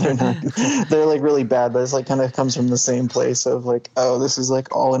 They're not, they're like really bad, but it's like kind of comes from the same place of like, oh, this is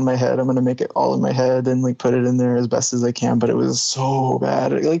like all in my head. I'm gonna make it all in my head and like put it in there as best as I can. But it was so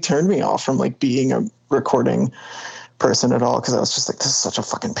bad. It like turned me off from like being a recording person at all, because I was just like, this is such a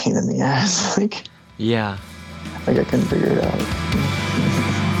fucking pain in the ass. Like, yeah, like I couldn't figure it out.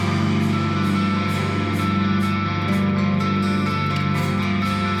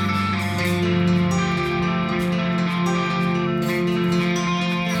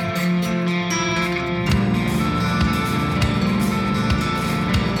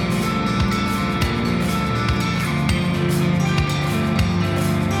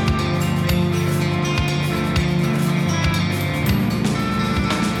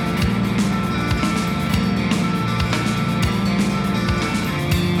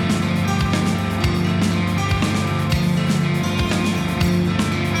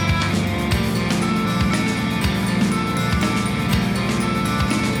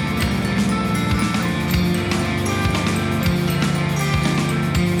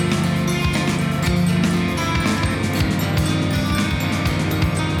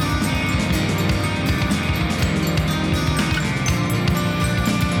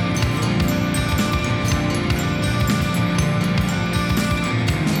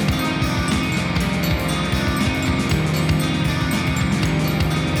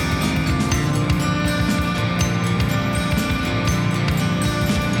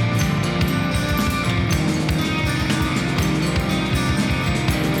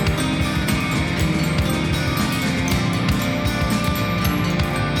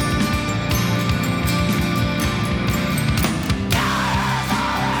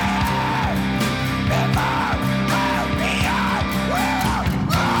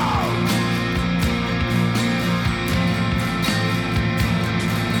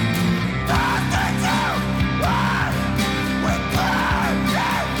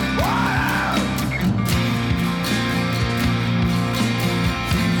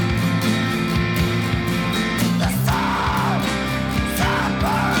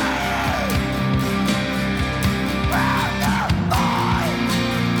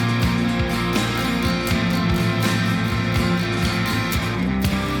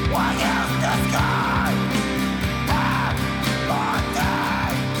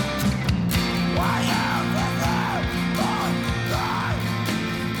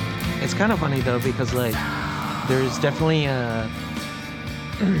 It's kind of funny though, because like there's definitely an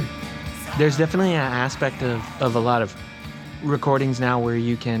aspect of a lot of recordings now where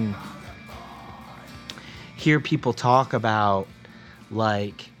you can hear people talk about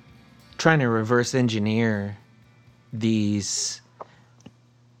like trying to reverse engineer these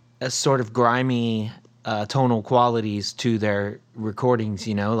sort of grimy tonal qualities to their recordings,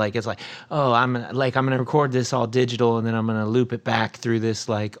 you know, like it's like, oh, I'm gonna record this all digital and then I'm gonna loop it back through this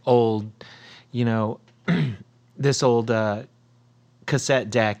like old, you know, this old cassette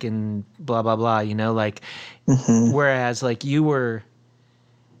deck and blah blah blah, you know, like whereas like you were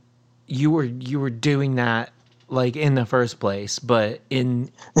doing that like in the first place, but in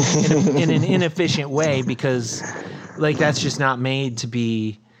an inefficient way, because like that's just not made to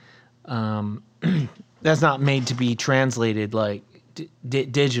be that's not made to be translated like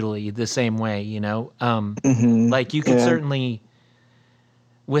digitally the same way, you know. Like you could certainly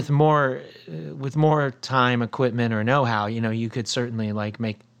with more time, equipment, or know-how, you know, you could certainly like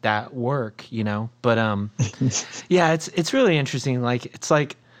make that work, you know. But yeah, it's really interesting. Like it's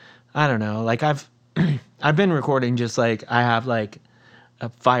like, I don't know, like I've been recording just like I have like a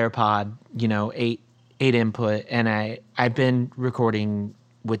FirePod, you know, 8 input, and I've been recording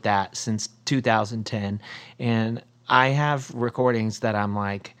with that since 2010, and I have recordings that I'm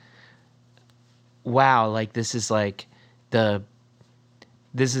like, wow, like this is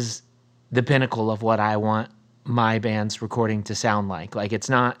the pinnacle of what I want my band's recording to sound like. Like it's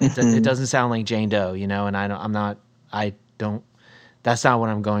not, it doesn't sound like Jane Doe, you know, and that's not what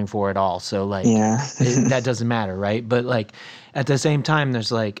I'm going for at all. So like, that doesn't matter, right? But like at the same time,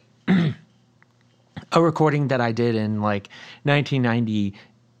 there's like a recording that I did in like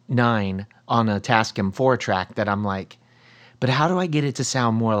 1999 on a Tascam 4-track that I'm like, but how do I get it to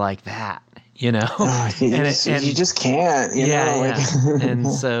sound more like that? You know, you just can't. You know? Like...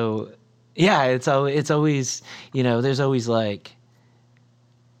 And so, yeah, it's always, you know, there's always like,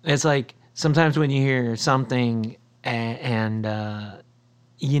 it's like sometimes when you hear something and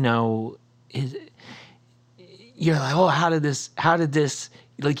you know, you're like, oh, how did this,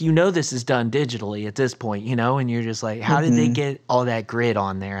 like, you know, this is done digitally at this point, you know, and you're just like, how did they get all that grid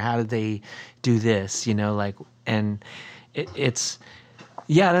on there? How did they do this? You know, like, and it's,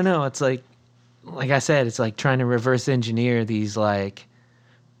 yeah, I don't know. It's like, like I said, it's like trying to reverse engineer these like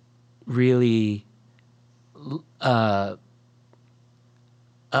really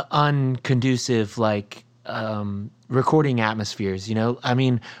unconducive like recording atmospheres, you know? I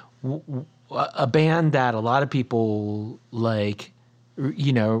mean, a band that a lot of people like,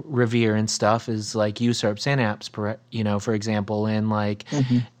 you know, revere and stuff is like Usurp Synapse, you know, for example, and like,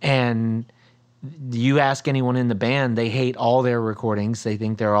 and you ask anyone in the band, they hate all their recordings. They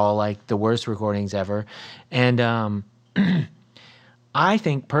think they're all like the worst recordings ever. And I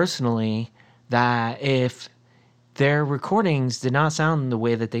think personally that if their recordings did not sound the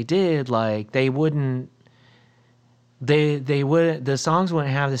way that they did, like they would the songs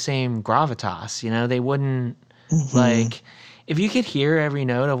wouldn't have the same gravitas, you know. They wouldn't like, if you could hear every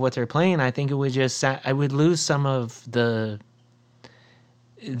note of what they're playing, I think it would just, I would lose some of the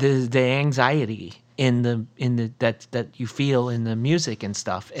anxiety in the that you feel in the music and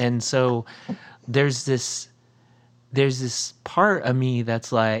stuff. And so there's this part of me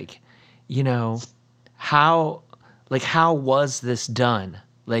that's like, you know, how was this done?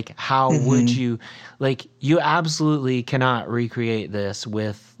 Like, how would you, like, you absolutely cannot recreate this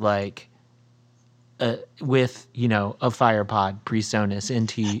with like, with, you know, a Firepod PreSonus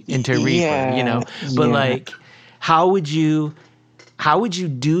into Reaper, you know, but like, how would you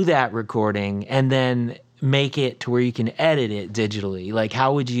do that recording and then make it to where you can edit it digitally? Like,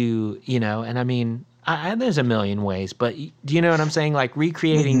 how would you, you know, and I mean, there's a million ways, but do you know what I'm saying? Like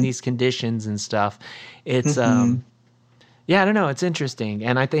recreating these conditions and stuff. It's, yeah, I don't know. It's interesting.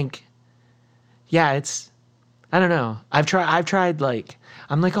 And I think, yeah, I don't know. I've tried like,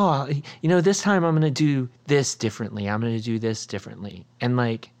 I'm like, oh, you know, this time I'm going to do this differently. I'm going to do this differently. And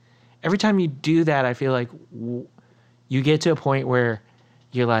like, every time you do that, I feel like you get to a point where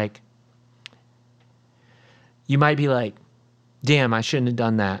you're like, you might be like, damn, I shouldn't have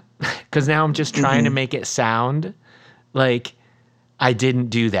done that. Because now I'm just trying to make it sound like I didn't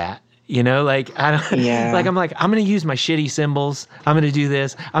do that. You know, like, I don't, like, I'm like, I'm going to use my shitty cymbals. I'm going to do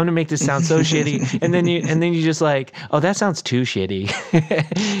this. I'm going to make this sound so shitty. And then you just like, oh, that sounds too shitty.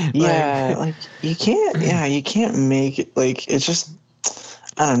 Like you can't make it, like, it's just,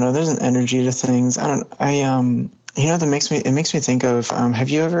 I don't know. There's an energy to things. You know, it makes me think of, have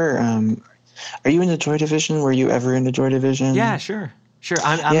you ever, are you into Joy Division? Were you ever into Joy Division? Yeah, sure.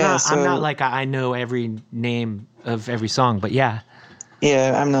 I'm not like I know every name of every song, but yeah.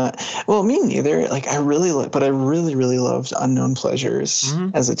 Yeah, I'm not. Well, me neither. Like, I really loved Unknown Pleasures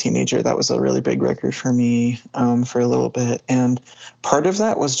as a teenager. That was a really big record for me for a little bit, and part of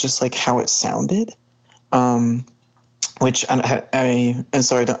that was just like how it sounded, which I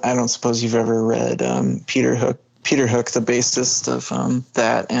don't suppose you've ever read Peter Hook, the bassist of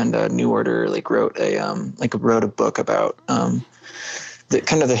that and New Order, like wrote a book about the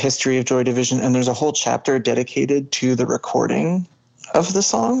kind of the history of Joy Division, and there's a whole chapter dedicated to the recording of the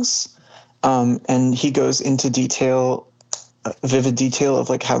songs, and he goes into vivid detail of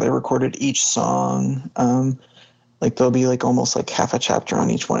like how they recorded each song. Like there'll be like almost like half a chapter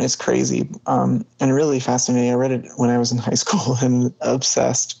on each one. It's crazy, and really fascinating. I read it when I was in high school and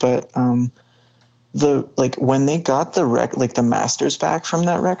obsessed. But when they got the masters back from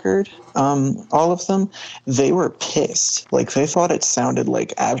that record, all of them, they were pissed. Like they thought it sounded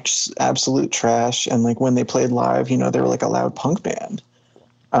like absolute trash. And like when they played live, you know, they were like a loud punk band,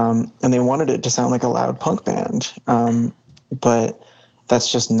 and they wanted it to sound like a loud punk band. But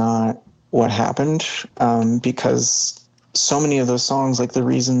that's just not what happened, because so many of those songs, like the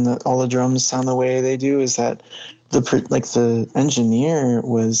reason that all the drums sound the way they do is that the engineer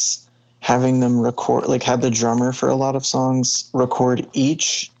was having them record, like had the drummer for a lot of songs record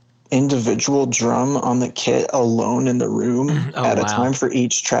each individual drum on the kit alone in the room a time for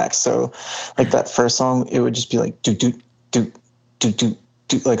each track. So like that first song, it would just be like do do do do do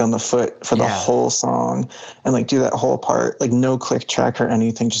do, like on the foot for the whole song, and like do that whole part, like no click track or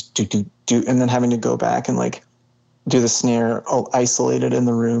anything, just do do do, and then having to go back and like do the snare all isolated in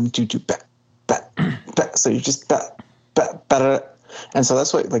the room, do do bat bat bat. So you just bat bat bat. And so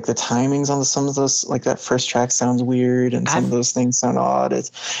that's what, like, the timings on some of those, like that first track sounds weird, and some of those things sound odd. It's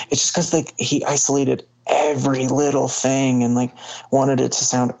just because like he isolated every little thing and like wanted it to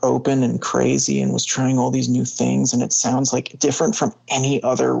sound open and crazy, and was trying all these new things, and it sounds like different from any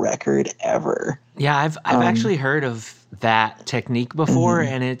other record ever. Yeah, I've actually heard of that technique before,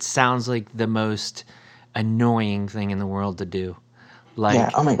 and it sounds like the most annoying thing in the world to do.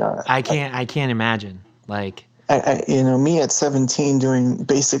 Like, oh my God, I can't imagine. Like, me at 17 doing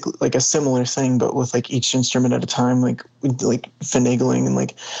basically like a similar thing, but with like each instrument at a time, like finagling and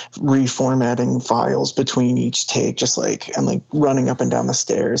like reformatting files between each take, just like, and like running up and down the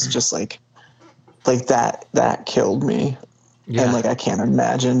stairs, just like like that killed me. Yeah. And like, I can't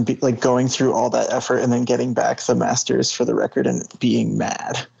imagine like going through all that effort and then getting back the masters for the record and being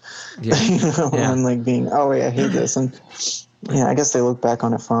mad. Yeah. Yeah. And like being, oh wait, I hate this. And yeah, I guess they look back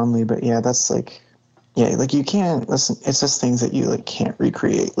on it fondly, but yeah, that's like, yeah, like you can't listen. It's just things that you like can't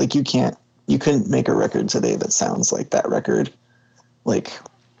recreate. Like you couldn't make a record today that sounds like that record. Like,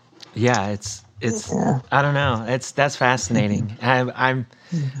 yeah, it's, yeah. I don't know. That's fascinating. I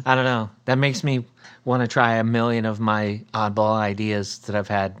don't know. That makes me want to try a million of my oddball ideas that I've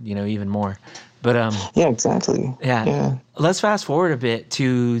had, even more. But Yeah, exactly. yeah. Yeah. Let's fast forward a bit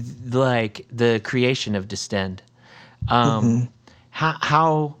to like the creation of Distend.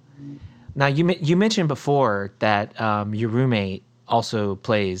 How now you mentioned before that your roommate also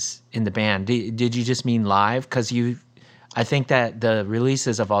plays in the band. Did you just mean live? Because I think that the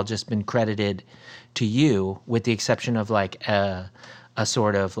releases have all just been credited to you, with the exception of like a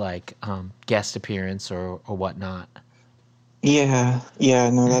sort of like guest appearance or whatnot. Yeah.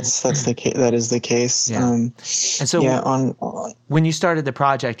 No, that's the case. That is the case. Yeah. And so yeah. When you started the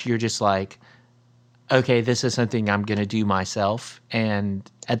project, you're just like, okay, this is something I'm going to do myself. And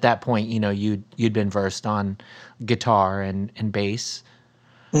at that point, you'd been versed on guitar and bass.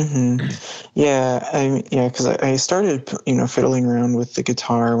 Yeah, because I started, fiddling around with the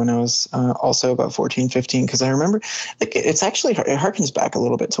guitar when I was also about 14, 15, because I remember, like, it's actually, it harkens back a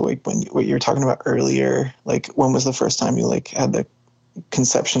little bit to like what you were talking about earlier. Like, when was the first time you like had the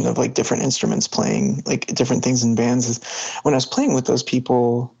conception of like different instruments playing like different things in bands? Is when I was playing with those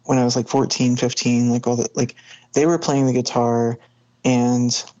people when I was like 14, 15, like all that, like they were playing the guitar,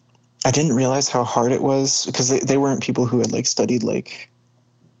 and I didn't realize how hard it was, because they weren't people who had like studied like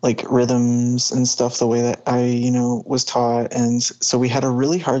rhythms and stuff the way that I, was taught. And so we had a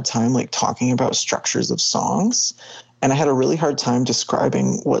really hard time like talking about structures of songs. And I had a really hard time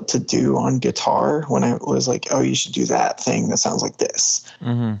describing what to do on guitar when I was like, oh, you should do that thing that sounds like this.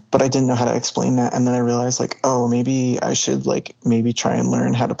 But I didn't know how to explain that. And then I realized like, oh, maybe I should like maybe try and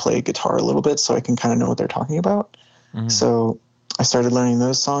learn how to play guitar a little bit so I can kind of know what they're talking about. So I started learning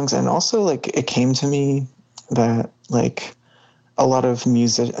those songs. And also like it came to me that like a lot of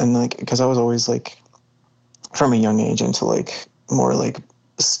music, and like, because I was always like from a young age into like more like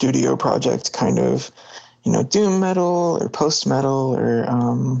studio project kind of, doom metal or post metal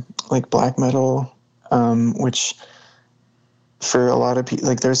or like black metal, which for a lot of people,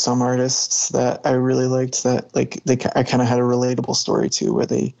 like there's some artists that I really liked that like I kind of had a relatable story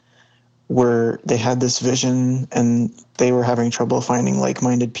to, where they had this vision and they were having trouble finding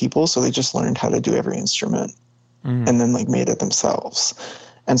like-minded people, so they just learned how to do every instrument. And then like made it themselves.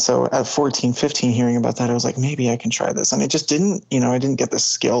 And so at 14, 15, hearing about that, I was like, maybe I can try this. And it just didn't, I didn't get the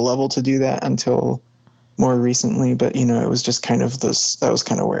skill level to do that until more recently. But, it was just kind of that was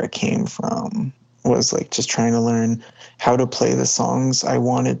kind of where it came from, was like just trying to learn how to play the songs I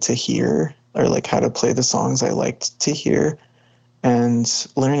wanted to hear, or like how to play the songs I liked to hear, and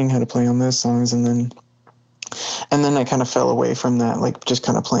learning how to play on those songs. And then I kind of fell away from that, like just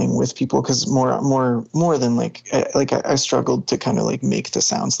kind of playing with people, because more than like I struggled to kind of like make the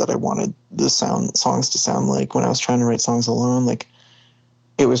sounds that I wanted the songs to sound like when I was trying to write songs alone. Like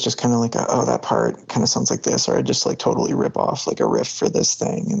it was just kind of like, oh, that part kind of sounds like this, or I just like totally rip off like a riff for this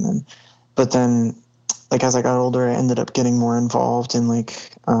thing. But then like as I got older, I ended up getting more involved in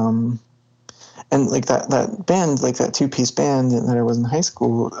like and like that band, like that 2-piece band that I was in high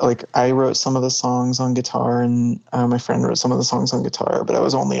school, like I wrote some of the songs on guitar, and my friend wrote some of the songs on guitar, but I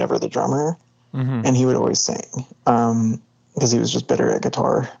was only ever the drummer, and he would always sing because he was just better at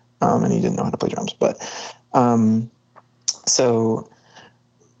guitar, and he didn't know how to play drums. But so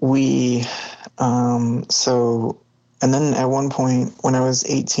we, and then at one point when I was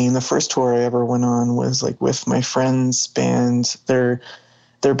 18, the first tour I ever went on was like with my friend's band.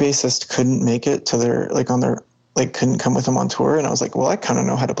 Their bassist couldn't make it to couldn't come with them on tour. And I was like, well, I kind of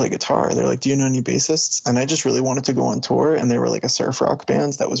know how to play guitar. They're like, do you know any bassists? And I just really wanted to go on tour. And they were like a surf rock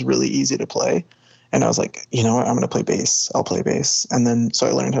band that was really easy to play. And I was like, you know what, I'm going to play bass. I'll play bass. And then, so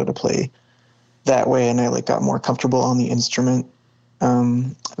I learned how to play that way. And I like got more comfortable on the instrument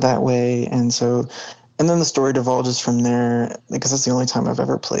that way. And then the story divulges from there, because that's the only time I've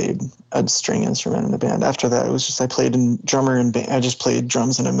ever played a string instrument in a band. After that, it was just I played in drummer and I just played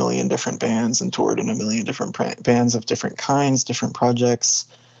drums in a million different bands and toured in a million different bands of different kinds, different projects.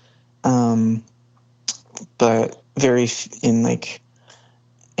 But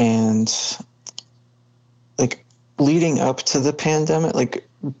leading up to the pandemic,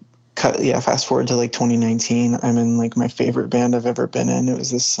 fast forward to like 2019, I'm in like my favorite band I've ever been in. It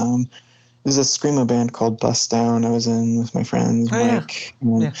was this there's a screamo band called Bust Down I was in with my friends, Oh Mike.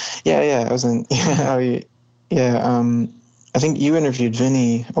 yeah. Yeah, I was in. I think you interviewed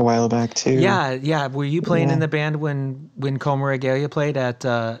Vinny a while back too. Yeah. Were you playing in Yeah. the band when Coma Regalia played at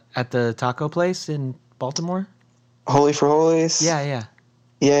the taco place in Baltimore? Holy for Holies. Yeah.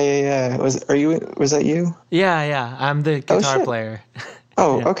 Yeah. Was that you? Yeah. I'm the Oh guitar shit. player.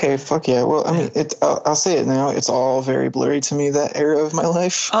 Oh, Yeah. okay. Fuck yeah. Well, I Yeah. mean, I'll say it now. It's all very blurry to me, that era of my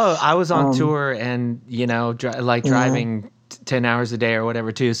life. Oh, I was on Um, tour and yeah, driving 10 hours a day or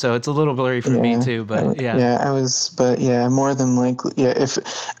whatever too. So it's a little blurry for me yeah, too, but yeah. I was, but yeah, more than likely, yeah. If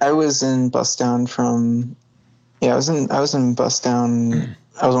I was in Bust Down from, yeah, I was in Bust Down.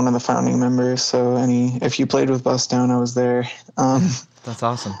 I was one of the founding members. So if you played with Bust Down, I was there. Um, That's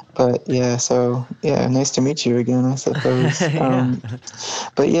awesome. but yeah, so yeah, nice to meet you again, I suppose. Yeah.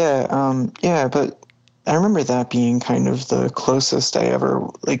 But I remember that being kind of the closest I ever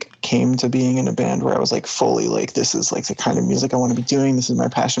like came to being in a band where I was like fully like, this is like the kind of music I want to be doing. This is my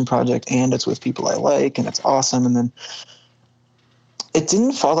passion project, and it's with people I like, and it's awesome. And then it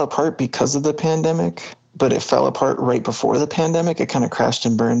didn't fall apart because of the pandemic, but it fell apart right before the pandemic. It kind of crashed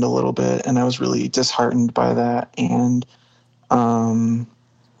and burned a little bit, and I was really disheartened by that. And um,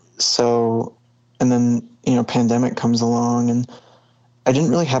 so, and then pandemic comes along, and I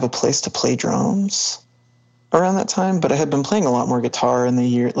didn't really have a place to play drums around that time, but I had been playing a lot more guitar in the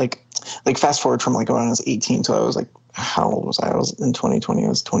year, like fast forward from like when I was 18 to I was like, how old was I? I was in 2020, I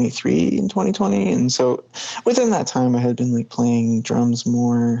was 23 in 2020. And so within that time, I had been like playing drums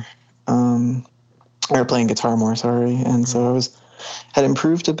more, or playing guitar more, sorry. And so had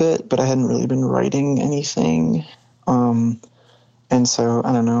improved a bit, but I hadn't really been writing anything. And so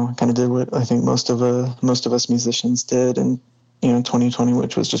I don't know, kind of did what I think most of us musicians did, and 2020,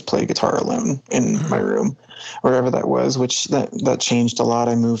 which was just play guitar alone in my room, wherever that was. Which that changed a lot.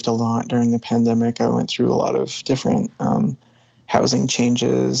 I moved a lot during the pandemic. I went through a lot of different housing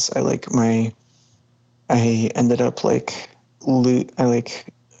changes. I ended up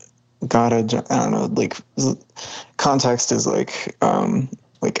got a, I don't know, like context is like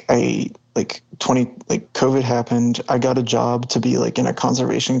I like 20 like COVID happened. I got a job to be like in a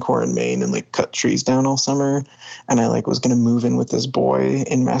conservation corps in Maine and like cut trees down all summer, and I like was going to move in with this boy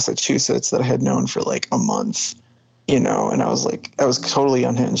in Massachusetts that I had known for like a month, and I was totally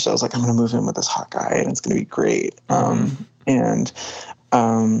unhinged. I was like, I'm going to move in with this hot guy and it's going to be great. And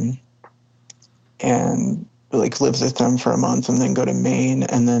like lived with them for a month and then go to Maine.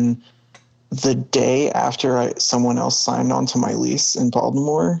 And then the day after someone else signed onto my lease in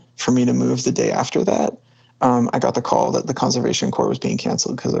Baltimore for me to move the day after that, I got the call that the Conservation Corps was being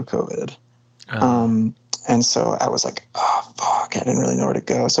canceled because of COVID. And so I was like, oh, fuck, I didn't really know where to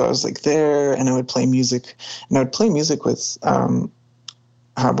go. So I was like there, and I would play music, with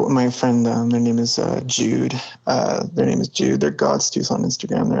my friend, their name is Jude. Their name is Jude. They're Godstooth on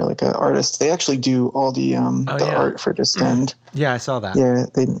Instagram. They're like an artist. They actually do all the art for Distend. Yeah, I saw that. Yeah,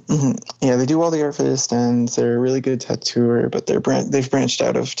 they do all the art for Distend. They're a really good tattooer, but they've branched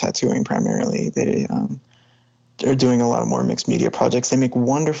out of tattooing primarily. They're doing a lot of more mixed media projects. They make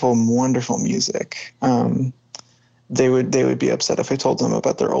wonderful, wonderful music. They would be upset if I told them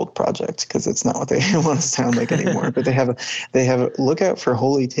about their old project because it's not what they want to sound like anymore. But they have a look out for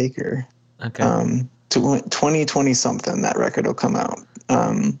Holy Taker. Okay. 2020 something, that record will come out.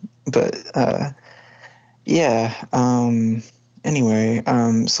 Anyway,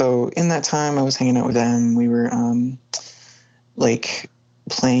 so in that time I was hanging out with them. We were like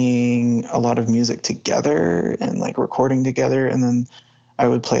playing a lot of music together and like recording together, and then I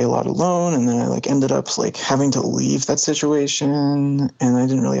would play a lot alone, and then I like ended up like having to leave that situation, and I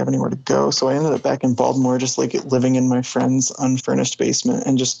didn't really have anywhere to go. So I ended up back in Baltimore, just like living in my friend's unfurnished basement,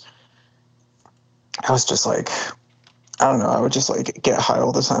 and I was just like, I don't know, I would just like get high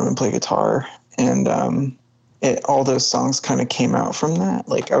all the time and play guitar, and all those songs kind of came out from that.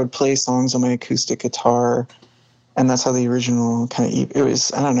 Like I would play songs on my acoustic guitar, and that's how the original it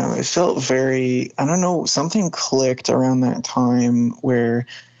was. I don't know, it felt very, I don't know, something clicked around that time where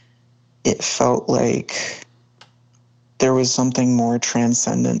it felt like there was something more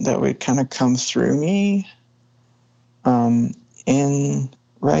transcendent that would kind of come through me when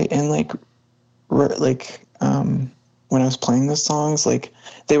I was playing the songs. Like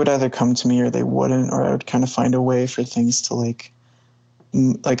they would either come to me or they wouldn't, or I would kind of find a way for things to like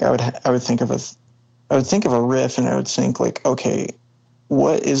I would think of a riff, and I would think like, okay,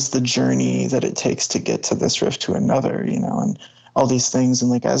 what is the journey that it takes to get to this riff to another, and all these things.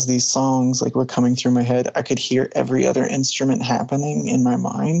 And like, as these songs like were coming through my head, I could hear every other instrument happening in my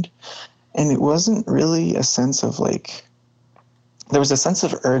mind. And it wasn't really a sense of like there was a sense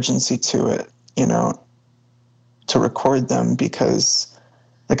of urgency to it, to record them, because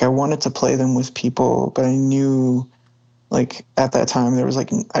like I wanted to play them with people, but I knew like at that time there was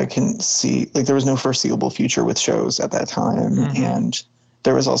like, I can see like there was no foreseeable future with shows at that time. Mm-hmm. And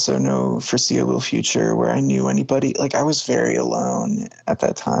there was also no foreseeable future where I knew anybody. Like I was very alone at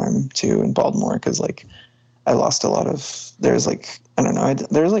that time too in Baltimore, because like I lost a lot of, there's like, I don't know,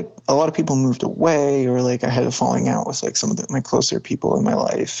 there's like a lot of people moved away, or like I had a falling out with like some of my closer people in my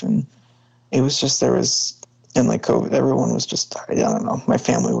life. And it was just, and like COVID, everyone was just, I don't know, my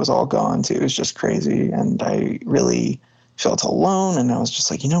family was all gone too. It was just crazy. And I really felt alone. And I was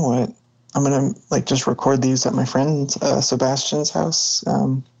just like, you know what? I'm going to like just record these at my friend Sebastian's house.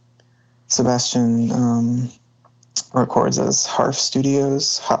 Sebastian records as Harf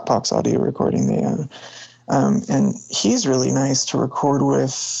Studios, Hotbox Audio Recording. And he's really nice to record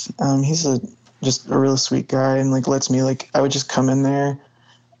with. He's just a real sweet guy, and like lets me, like, I would just come in there.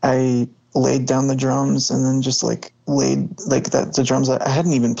 I laid down the drums and then just like laid like that the drums. I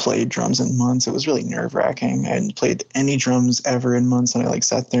hadn't even played drums in months. It was really nerve-wracking. I hadn't played any drums ever in months, and I like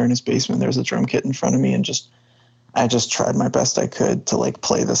sat there in his basement. There was a drum kit in front of me, and I just tried my best I could to like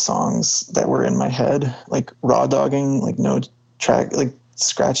play the songs that were in my head, like raw dogging, like no track, like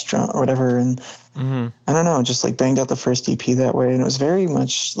scratch drum or whatever. And Mm-hmm. I don't know, just like banged out the first EP that way. And it was very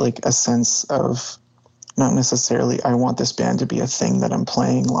much like a sense of not necessarily, I want this band to be a thing that I'm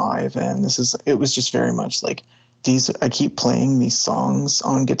playing live. And it was just very much like I keep playing these songs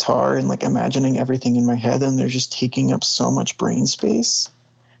on guitar and like imagining everything in my head, and they're just taking up so much brain space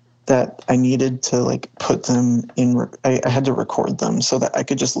that I needed to like put them in. I had to record them so that I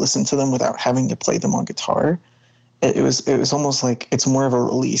could just listen to them without having to play them on guitar. It was almost like it's more of a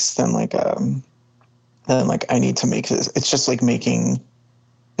release than like I need to make this. It's just like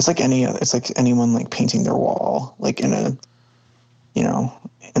it's like anyone like painting their wall, like in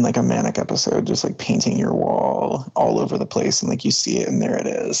like a Manic episode, just like painting your wall all over the place, and like you see it and there it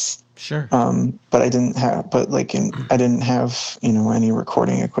is. Sure. But I didn't have, any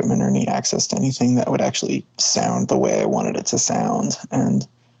recording equipment or any access to anything that would actually sound the way I wanted it to sound. And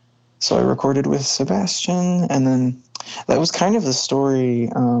so I recorded with Sebastian, and then that was kind of the story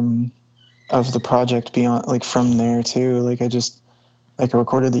of the project beyond, like from there too. Like I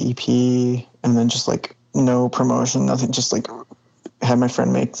recorded the EP, and then just like no promotion, nothing, just like had my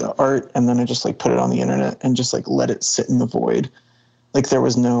friend make the art, and then I just like put it on the internet and just like let it sit in the void. Like there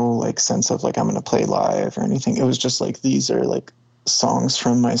was no like sense of like I'm going to play live or anything. It was just like these are like songs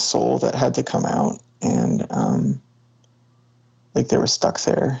from my soul that had to come out, and like they were stuck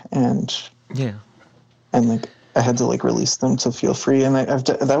there, and like I had to like release them to feel free. And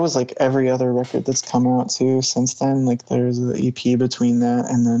that was like every other record that's come out too since then. Like there's an EP between that,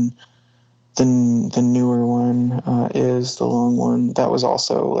 and then the newer one is the long one. That was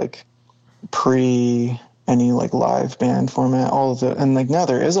also like pre any like live band format, all of it. And like now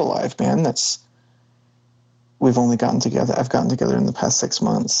there is a live band I've gotten together in the past 6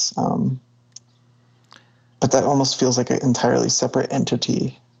 months. But that almost feels like an entirely separate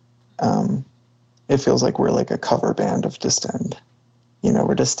entity. It feels like we're like a cover band of Distend.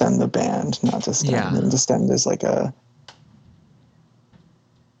 We're Distend the band, not Distend. Yeah. And Distend is like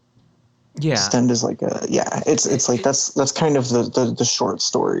it's like that's kind of the short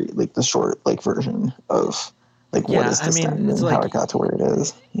story, like the short like version of like what is Distend and how it got to where it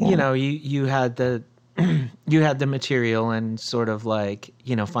is. Yeah. You had the you had the material and sort of like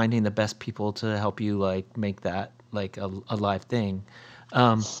finding the best people to help you like make that like a live thing.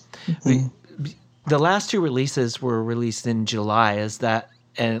 The last two releases were released in July. Is that,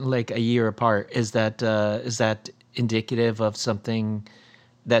 and like a year apart? Is that indicative of something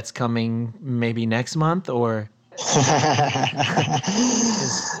that's coming maybe next month, or?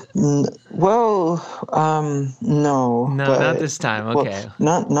 No, not this time. Okay.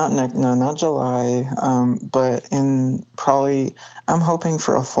 Well, not July. But I'm hoping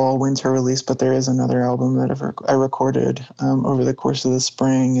for a fall winter release. But there is another album that I recorded over the course of the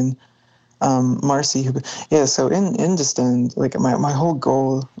spring, and Marcy. So in Distend, like my whole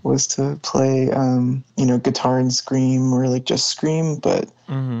goal was to play guitar and scream, or like just scream, but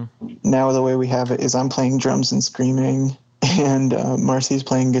now the way we have it is I'm playing drums and screaming, and Marcy's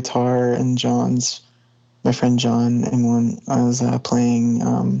playing guitar, and my friend John England was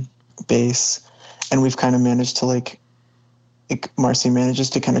playing bass, and we've kind of managed to like Marcy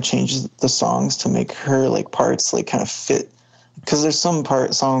manages to kind of change the songs to make her like parts like kind of fit, because there's some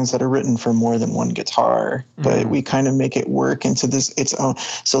songs that are written for more than one guitar, but we kind of make it work into its own.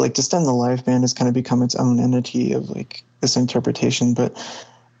 So like Distend the live band has kind of become its own entity of like this interpretation. But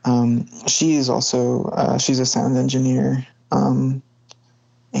she is also she's a sound engineer, and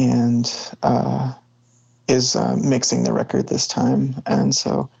is mixing the record this time. And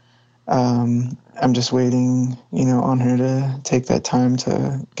so I'm just waiting, on her to take that time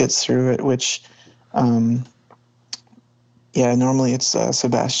to get through it, which, normally it's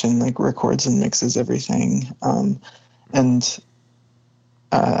Sebastian like records and mixes everything. And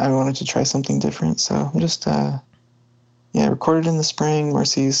I wanted to try something different. So I'm just, recorded in the spring.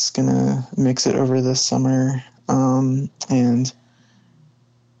 Marcy's gonna mix it over this summer. And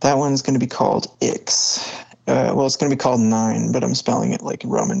that one's going to be called Ix. It's going to be called 9, but I'm spelling it like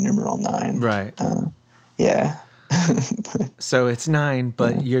Roman numeral 9. Right. Yeah. So it's 9,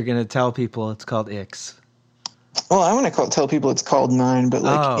 but you're going to tell people it's called Ix. Well, I want to tell people it's called 9, but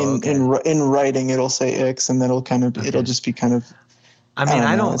like in writing it'll say Ix, and that'll kind of it'll just be kind of. I mean,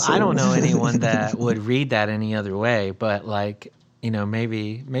 I don't know anyone that would read that any other way, but like,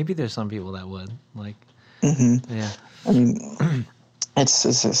 maybe there's some people that would like. Mm-hmm. Yeah. I mean. It's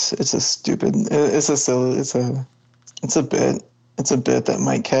a bit that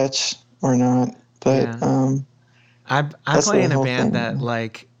might catch or not, but yeah. I play in a band that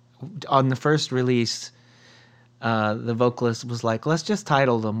like on the first release, the vocalist was like, let's just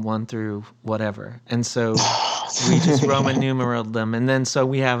title them 1 through whatever, and so we just Roman numeraled them, and then so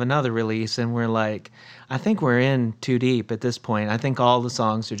we have another release, and we're like, I think we're in too deep at this point. I think all the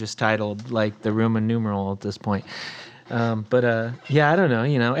songs are just titled like the Roman numeral at this point. I don't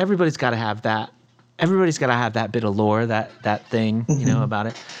know, everybody's got to have that. Everybody's got to have that bit of lore, that thing, about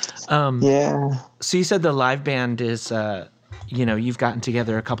it. Yeah. So you said the live band is, you've gotten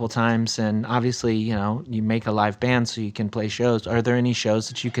together a couple times, and obviously, you make a live band so you can play shows. Are there any shows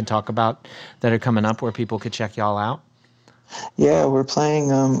that you can talk about that are coming up where people could check y'all out? Yeah, we're playing,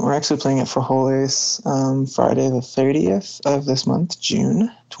 we're actually playing at Frijoles, Friday the 30th of this month, June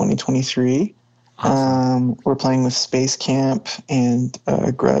 2023. Awesome. We're playing with Space Camp and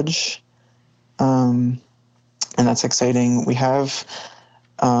Grudge, and that's exciting. We have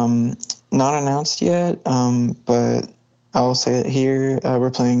not announced yet, but I'll say it here. We're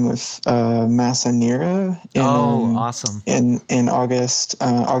playing with Massa Nera awesome. in August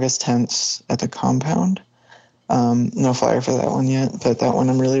 10th at the Compound. No flyer for that one yet, but that one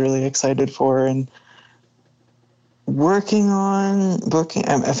I'm really, really excited for, and working on booking.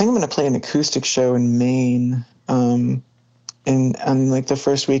 I think I'm going to play an acoustic show in Maine, on like the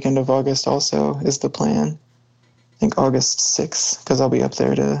first weekend of August. Also, is the plan. I think August 6th, because I'll be up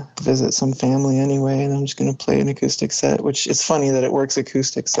there to visit some family anyway, and I'm just going to play an acoustic set. Which it's funny that it works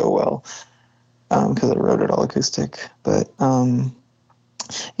acoustic so well, because I wrote it all acoustic. But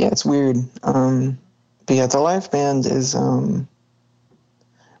it's weird. But yeah, the live band is.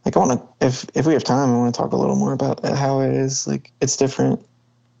 Like I want to, if we have time, I want to talk a little more about how it is. Like it's different.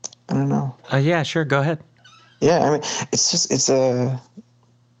 I don't know. Yeah, sure. Go ahead. Yeah, I mean, it's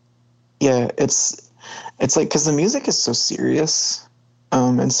like because the music is so serious,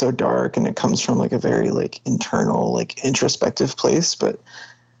 and so dark, and it comes from like a very like internal, like introspective place. But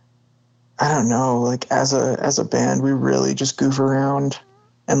I don't know, like as a band, we really just goof around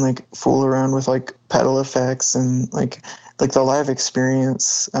and like fool around with like pedal effects and like the live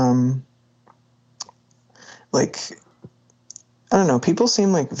experience, like I don't know, people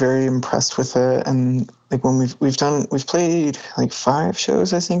seem like very impressed with it, and like when we've played like 5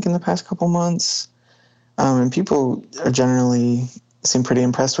 shows I think in the past couple months, and people are generally seem pretty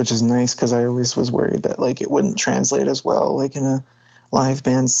impressed, which is nice because I always was worried that like it wouldn't translate as well like in a live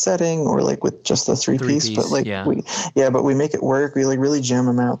band setting or like with just the three piece, but like but we make it work. We like really jam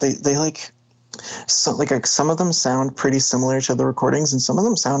them out. They like. So like some of them sound pretty similar to the recordings, and some of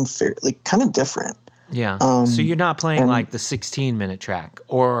them sound like kind of different. Yeah. So you're not playing like the 16-minute track,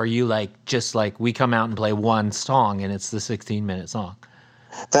 or are you like just like we come out and play one song and it's the 16-minute song?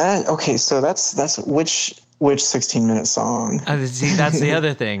 So that's which 16-minute song? See, that's the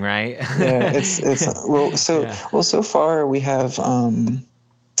other thing, right? Yeah. So far we have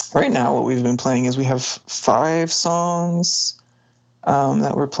right now what we've been playing is we have 5 songs.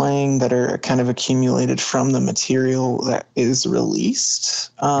 That we're playing that are kind of accumulated from the material that is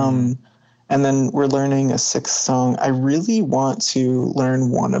released. And then we're learning a 6th song. I really want to learn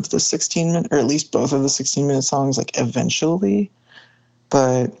one of the 16-minute, or at least both of the 16-minute songs, like eventually.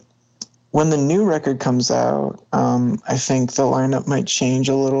 But when the new record comes out, I think the lineup might change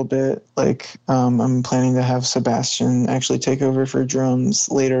a little bit. Like I'm planning to have Sebastian actually take over for drums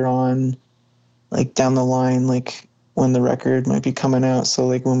later on, like down the line, like when the record might be coming out. So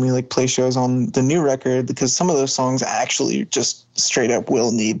like when we like play shows on the new record, because some of those songs actually just straight up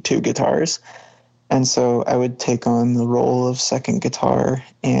will need 2 guitars. And so I would take on the role of second guitar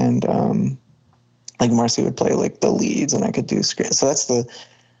and like Marcy would play like the leads and I could do screens. So that's the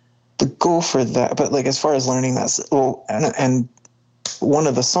goal for that. But like as far as learning that, well, and one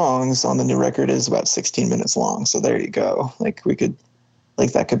of the songs on the new record is about 16 minutes long. So there you go. Like we could,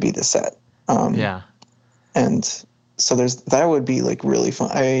 like that could be the set. Yeah. And so that would be like really fun.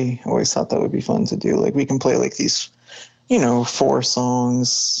 I always thought that would be fun to do. Like we can play like these, 4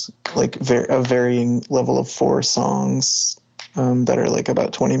 songs, like a varying level of 4 songs that are like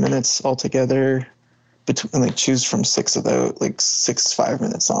about 20 minutes altogether. Between like choose from 6 of those, like 6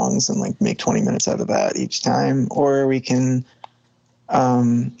 5-minute songs, and like make 20 minutes out of that each time. Or we can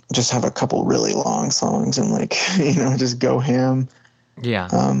just have a couple really long songs and like just go ham. Yeah.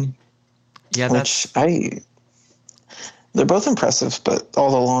 They're both impressive, but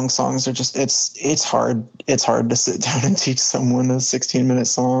all the long songs are just it's hard to sit down and teach someone a 16-minute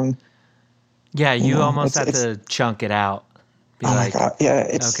song. Yeah, you almost have to chunk it out. Be my God.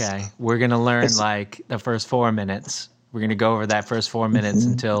 Yeah, okay, we're going to learn like the first 4 minutes. We're going to go over that first 4 minutes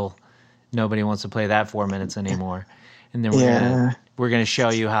until nobody wants to play that 4 minutes anymore. And then we're going to show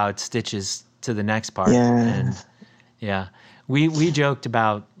you how it stitches to the next part. And we joked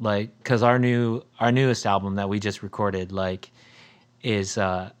about like, cuz our newest album that we just recorded like is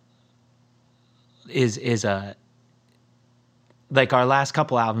like our last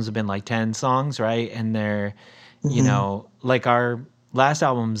couple albums have been like 10 songs, right? And they're like our last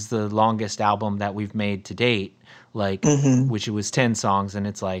album's the longest album that we've made to date, like which was 10 songs, and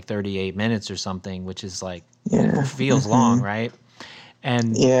it's like 38 minutes or something, which is like feels long, right?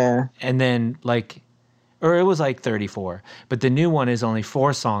 And then like, or it was like 34, but the new one is only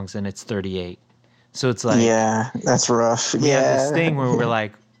 4 songs and it's 38. So it's like, that's rough. We have this thing where we're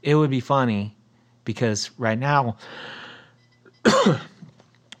like, it would be funny because right now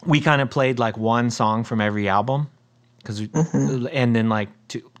we kind of played like one song from every album, and then like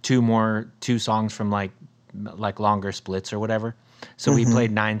two songs from like longer splits or whatever. So we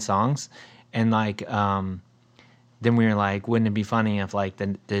played 9 songs, and like then we were like, wouldn't it be funny if like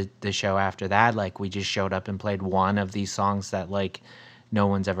the show after that, like we just showed up and played one of these songs that like no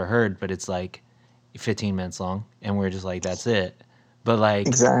one's ever heard, but it's like 15 minutes long, and we're just like, that's it. But like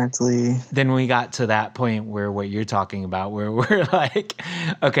exactly. Then we got to that point where what you're talking about, where we're like,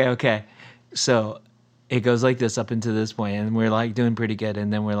 okay, so it goes like this up into this point, and we're like doing pretty good,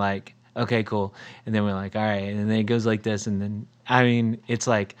 and then we're like, okay, cool, and then we're like, all right, and then it goes like this, and then I mean, it's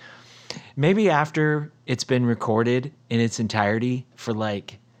like maybe after it's been recorded in its entirety for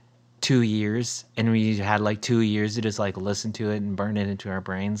like 2 years, and we had like 2 years to just like listen to it and burn it into our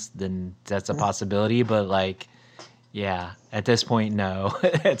brains, then that's a possibility. But like, yeah, at this point, no,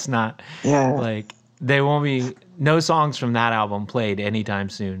 it's not. Yeah, like there won't be no songs from that album played anytime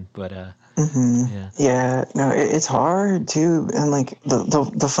soon. But no, it's hard too. And like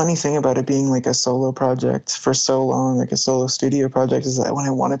the funny thing about it being like a solo project for so long, like a solo studio project, is that when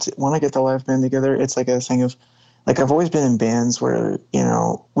I want to get the live band together, it's like a thing of like, I've always been in bands where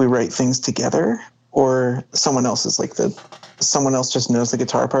we write things together, or someone else just knows the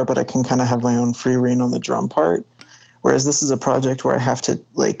guitar part, but I can kind of have my own free reign on the drum part. Whereas this is a project where I have to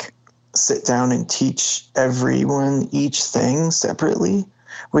like sit down and teach everyone each thing separately,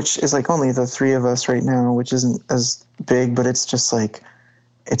 which is like only the 3 of us right now, which isn't as big, but it's just like,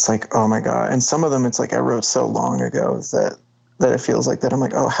 oh my God. And some of them, it's like I wrote so long ago that it feels like that. I'm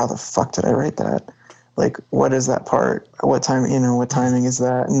like, oh, how the fuck did I write that? Like, what is that part? What timing is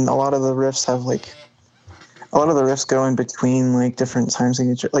that? And a lot of the riffs go in between like different times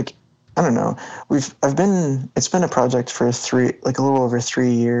in each, like, I don't know. It's been a project for a little over 3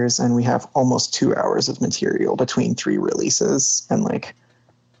 years, and we have almost 2 hours of material between 3 releases. And like,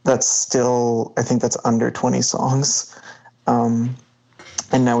 that's still, I think that's under 20 songs. And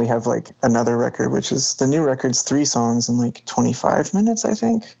now we have like another record, which is the new record's 3 songs and like 25 minutes, I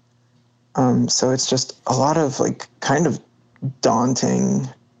think. So it's just a lot of like kind of daunting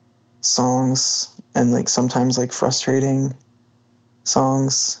songs, and like sometimes like frustrating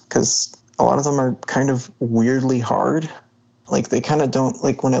songs, because a lot of them are kind of weirdly hard. Like they kind of don't,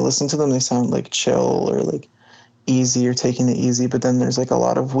 like when I listen to them, they sound like chill or like easy or taking it easy, but then there's like a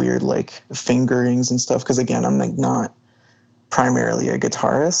lot of weird like fingerings and stuff, because again, I'm like not primarily a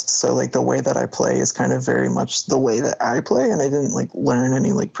guitarist, so like the way that I play is kind of very much the way that I play, and I didn't like learn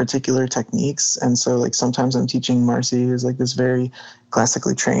any like particular techniques. And so like sometimes I'm teaching Marcy, who's like this very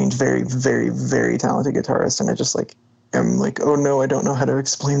classically trained, very, very, very talented guitarist, and I just like am like, oh no, I don't know how to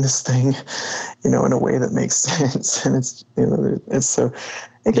explain this thing, in a way that makes sense. And it's, it's so,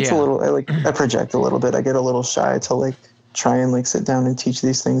 it gets a little, I project a little bit. I get a little shy to like try and like sit down and teach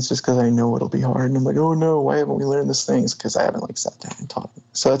these things just because I know it'll be hard. And I'm like, oh no, why haven't we learned these things? Because I haven't like sat down and taught them.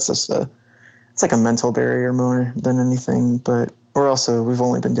 So it's just it's like a mental barrier more than anything. But we've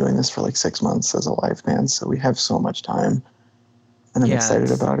only been doing this for like 6 months as a live band, so we have so much time, and I'm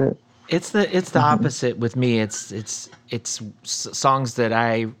excited about it. It's the opposite with me. It's songs that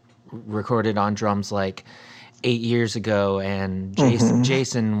I recorded on drums like 8 years ago, and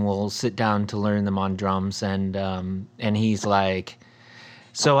Jason will sit down to learn them on drums, and he's like,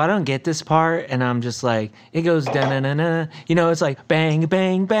 so I don't get this part, and I'm just like, it goes da-na-na-na, it's like bang,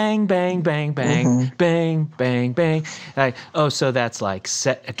 bang, bang, bang, bang, bang, bang, bang, bang. Like, oh, so that's like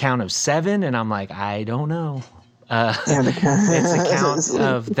a count of 7, and I'm like, I don't know. It's a count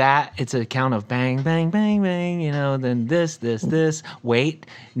of that. It's a count of bang, bang, bang, bang. Then this. Wait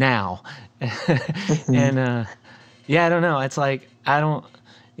now, and yeah, I don't know. It's like I don't.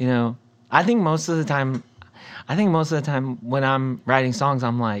 I think most of the time when I'm writing songs,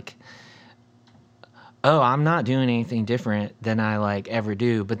 I'm like, oh, I'm not doing anything different than I like ever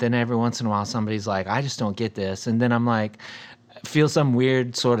do. But then every once in a while, somebody's like, I just don't get this, and then I'm like, feel some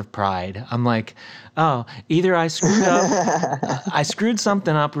weird sort of pride. I'm like, oh, either I screwed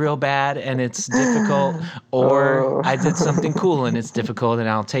something up real bad and it's difficult, or I did something cool and it's difficult, and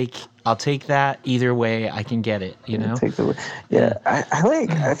I'll take that either way I can get it. Take the yeah. I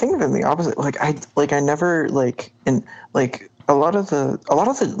think of it in the opposite. I never in a lot of the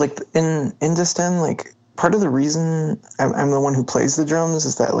in Distend, like part of the reason I'm the one who plays the drums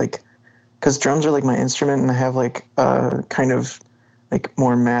is that because drums are like my instrument, and I have like kind of like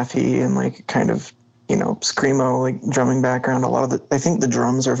more mathy and like kind of screamo like drumming background. I think the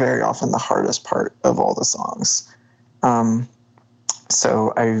drums are very often the hardest part of all the songs.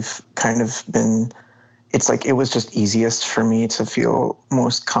 So I've kind of been. It's like it was just easiest for me to feel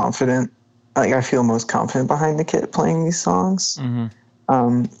most confident. Like I feel most confident behind the kit playing these songs.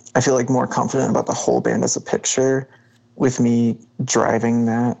 I feel like more confident about the whole band as a picture with me driving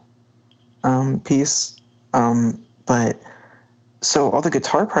that piece. But so all the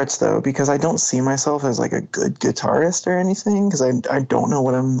guitar parts though, because I don't see myself as like a good guitarist or anything, because I don't know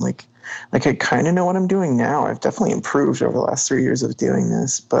what I'm like I kind of know what I'm doing now. I've definitely improved over the last 3 years of doing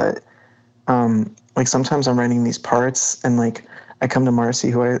this, but like sometimes I'm writing these parts and like I come to Marcy,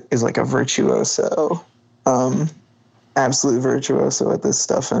 who is like a virtuoso, absolute virtuoso at this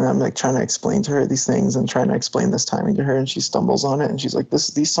stuff, and I'm like trying to explain to her these things and trying to explain this timing to her, and she stumbles on it and she's like,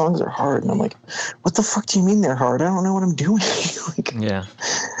 these songs are hard, and I'm like, what the fuck do you mean they're hard? I don't know what I'm doing. Yeah,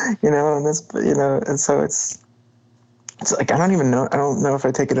 and this, and so it's like I don't know if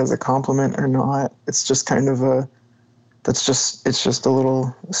I take it as a compliment or not. It's just kind of it's just a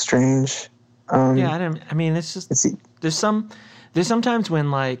little strange. It's just there's sometimes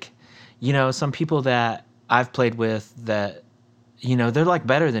when like some people that I've played with that they're like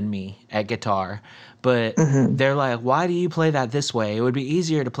better than me at guitar, but they're like, why do you play that this way? It would be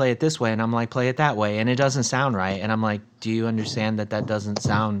easier to play it this way. And I'm like, play it that way, and it doesn't sound right. And I'm like, do you understand that doesn't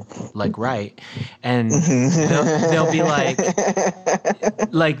sound like right? And they'll be like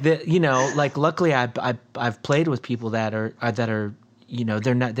luckily I've played with people that are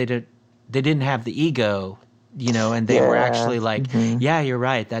they're not, they didn't have the ego, and they were actually like, yeah, you're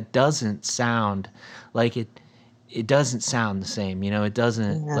right, that doesn't sound like it doesn't sound the same, it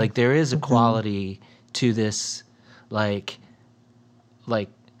doesn't, like there is a quality to this, like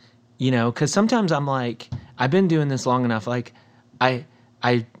because sometimes I'm like, I've been doing this long enough, like I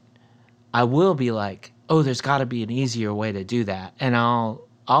will be like, oh, there's got to be an easier way to do that, and I'll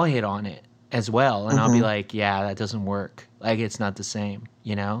hit on it as well, and I'll be like, yeah, that doesn't work, like it's not the same,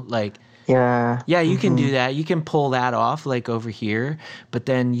 like you can do that, you can pull that off like over here, but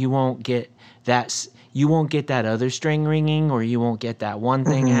then you won't get that other string ringing, or you won't get that one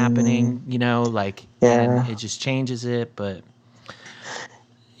thing happening, and it just changes it. But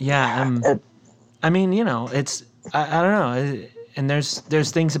I mean, it's I don't know, and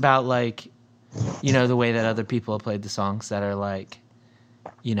there's things about like the way that other people have played the songs that are like,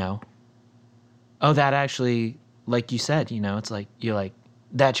 oh, that actually, like you said, it's like you're like,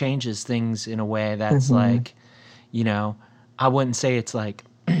 that changes things in a way that's like, I wouldn't say it's like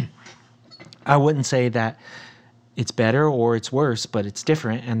I wouldn't say that it's better or it's worse, but it's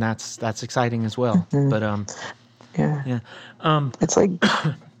different, and that's exciting as well. But it's like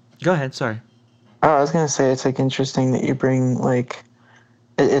go ahead, sorry. Oh, I was gonna say it's like interesting that you bring like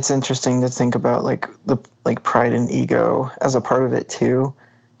it's interesting to think about like the like pride and ego as a part of it too,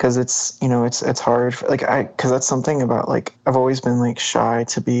 because it's it's hard for, like because that's something about like I've always been like shy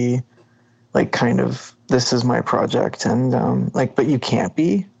to be like kind of, this is my project, and like, but you can't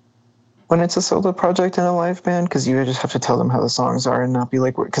be when it's a solo project in a live band, because you just have to tell them how the songs are and not be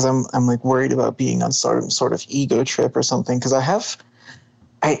like, because I'm like worried about being on sort of ego trip or something, because I have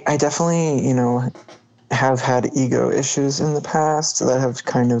I definitely, have had ego issues in the past that have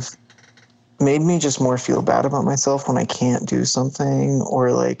kind of made me just more feel bad about myself when I can't do something,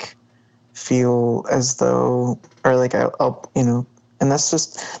 or like feel as though, or like I'll and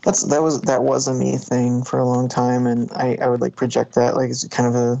that was a me thing for a long time, and I would like project that like as kind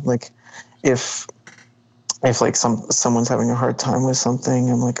of a like if like someone's having a hard time with something,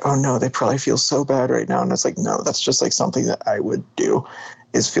 I'm like, oh no, they probably feel so bad right now, and it's like, no, that's just like something that I would do,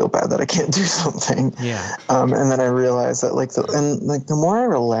 is feel bad that I can't do something. Yeah. And then I realized that the more I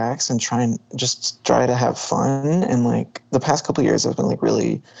relax and try to have fun, and like the past couple of years I've been like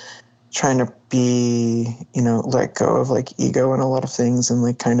really trying to be, let go of like ego and a lot of things, and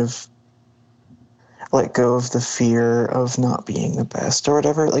like kind of let go of the fear of not being the best or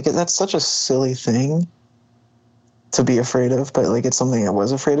whatever. Like that's such a silly thing to be afraid of, but like it's something I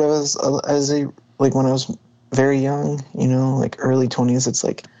was afraid of as a like when I was very young, like early 20s. It's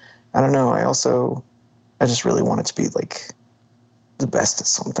like, I don't know. I just really wanted to be like the best at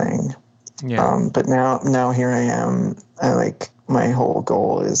something. Yeah. But now here I am. My whole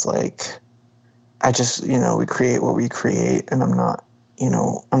goal is like, I just, we create what we create, and I'm not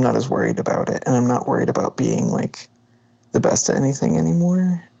as worried about it, and I'm not worried about being like the best at anything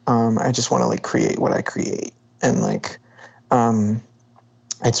anymore. I just want to like create what I create. And like,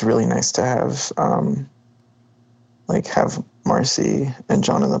 it's really nice to have Marcy and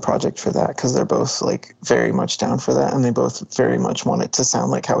John in the project for that, because they're both like very much down for that, and they both very much want it to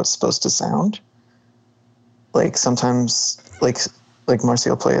sound like how it's supposed to sound. Like sometimes like Marcy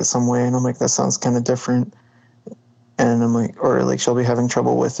will play it some way, and I'm like, that sounds kind of different, and I'm like, or like she'll be having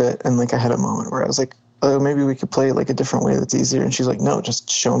trouble with it, and like I had a moment where I was like, oh, maybe we could play it like a different way that's easier. And she's like, no, just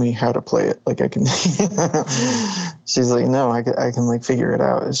show me how to play it. Like I can, she's like, no, I can like figure it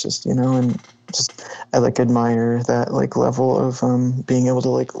out. It's just, and just, I like admire that like level of being able to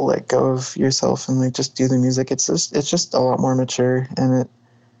like let go of yourself and like just do the music. It's just a lot more mature, and it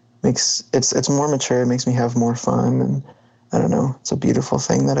makes, it's more mature. It makes me have more fun. And I don't know, it's a beautiful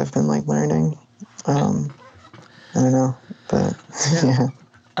thing that I've been like learning. I don't know, but yeah.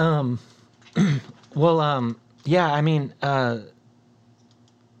 Well, yeah, I mean, I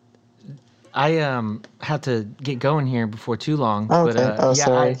had to get going here before too long. Oh, but okay.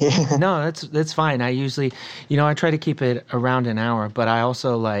 Sorry. No, that's fine. I usually, I try to keep it around an hour, but I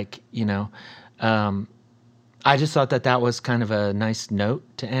also like, I just thought that was kind of a nice note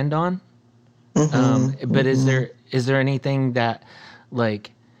to end on. But is there anything that,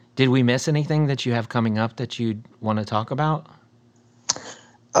 like, did we miss anything that you have coming up that you'd want to talk about?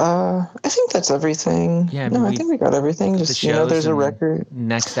 I think that's everything. Yeah, no, I think we got everything. Just, there's a record.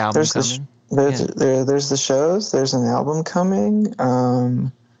 Next album coming. There's the shows. There's an album coming.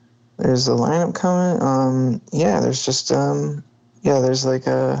 There's a lineup coming. There's just, there's like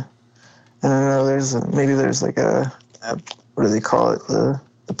I don't know, there's like a what do they call it? The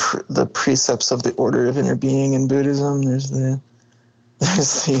precepts of the order of inner being in Buddhism.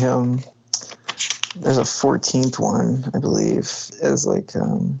 There's a 14th one, I believe, is like,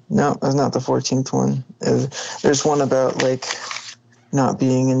 no, that's not the 14th one. There's one about like not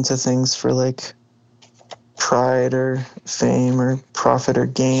being into things for like pride or fame or profit or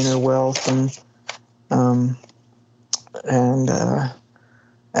gain or wealth. And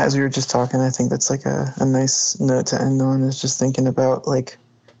as we were just talking, I think that's like a nice note to end on, is just thinking about like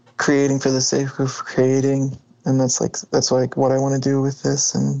creating for the sake of creating. And that's like what I want to do with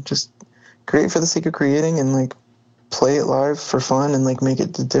this, and just create for the sake of creating, and like play it live for fun, and like make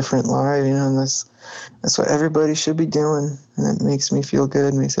it different live, and that's what everybody should be doing. And it makes me feel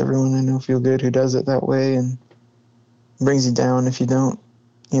good, makes everyone I know feel good who does it that way, and brings you down if you don't,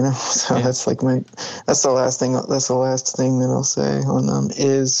 so yeah. That's the last thing that I'll say on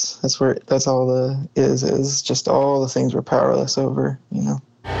that's all the is just all the things we're powerless over,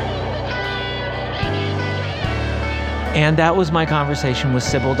 And that was my conversation with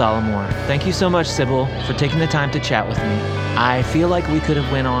Sybille Dollemore. Thank you so much, Sybille, for taking the time to chat with me. I feel like we could have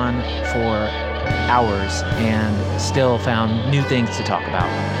went on for hours and still found new things to talk about.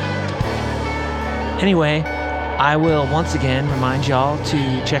 Anyway, I will once again remind y'all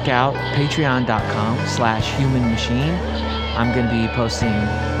to check out patreon.com/humanmachine. I'm going to be posting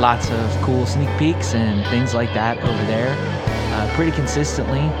lots of cool sneak peeks and things like that over there pretty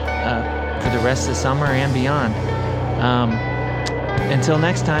consistently for the rest of the summer and beyond. Until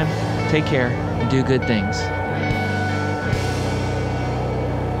next time, take care and do good things.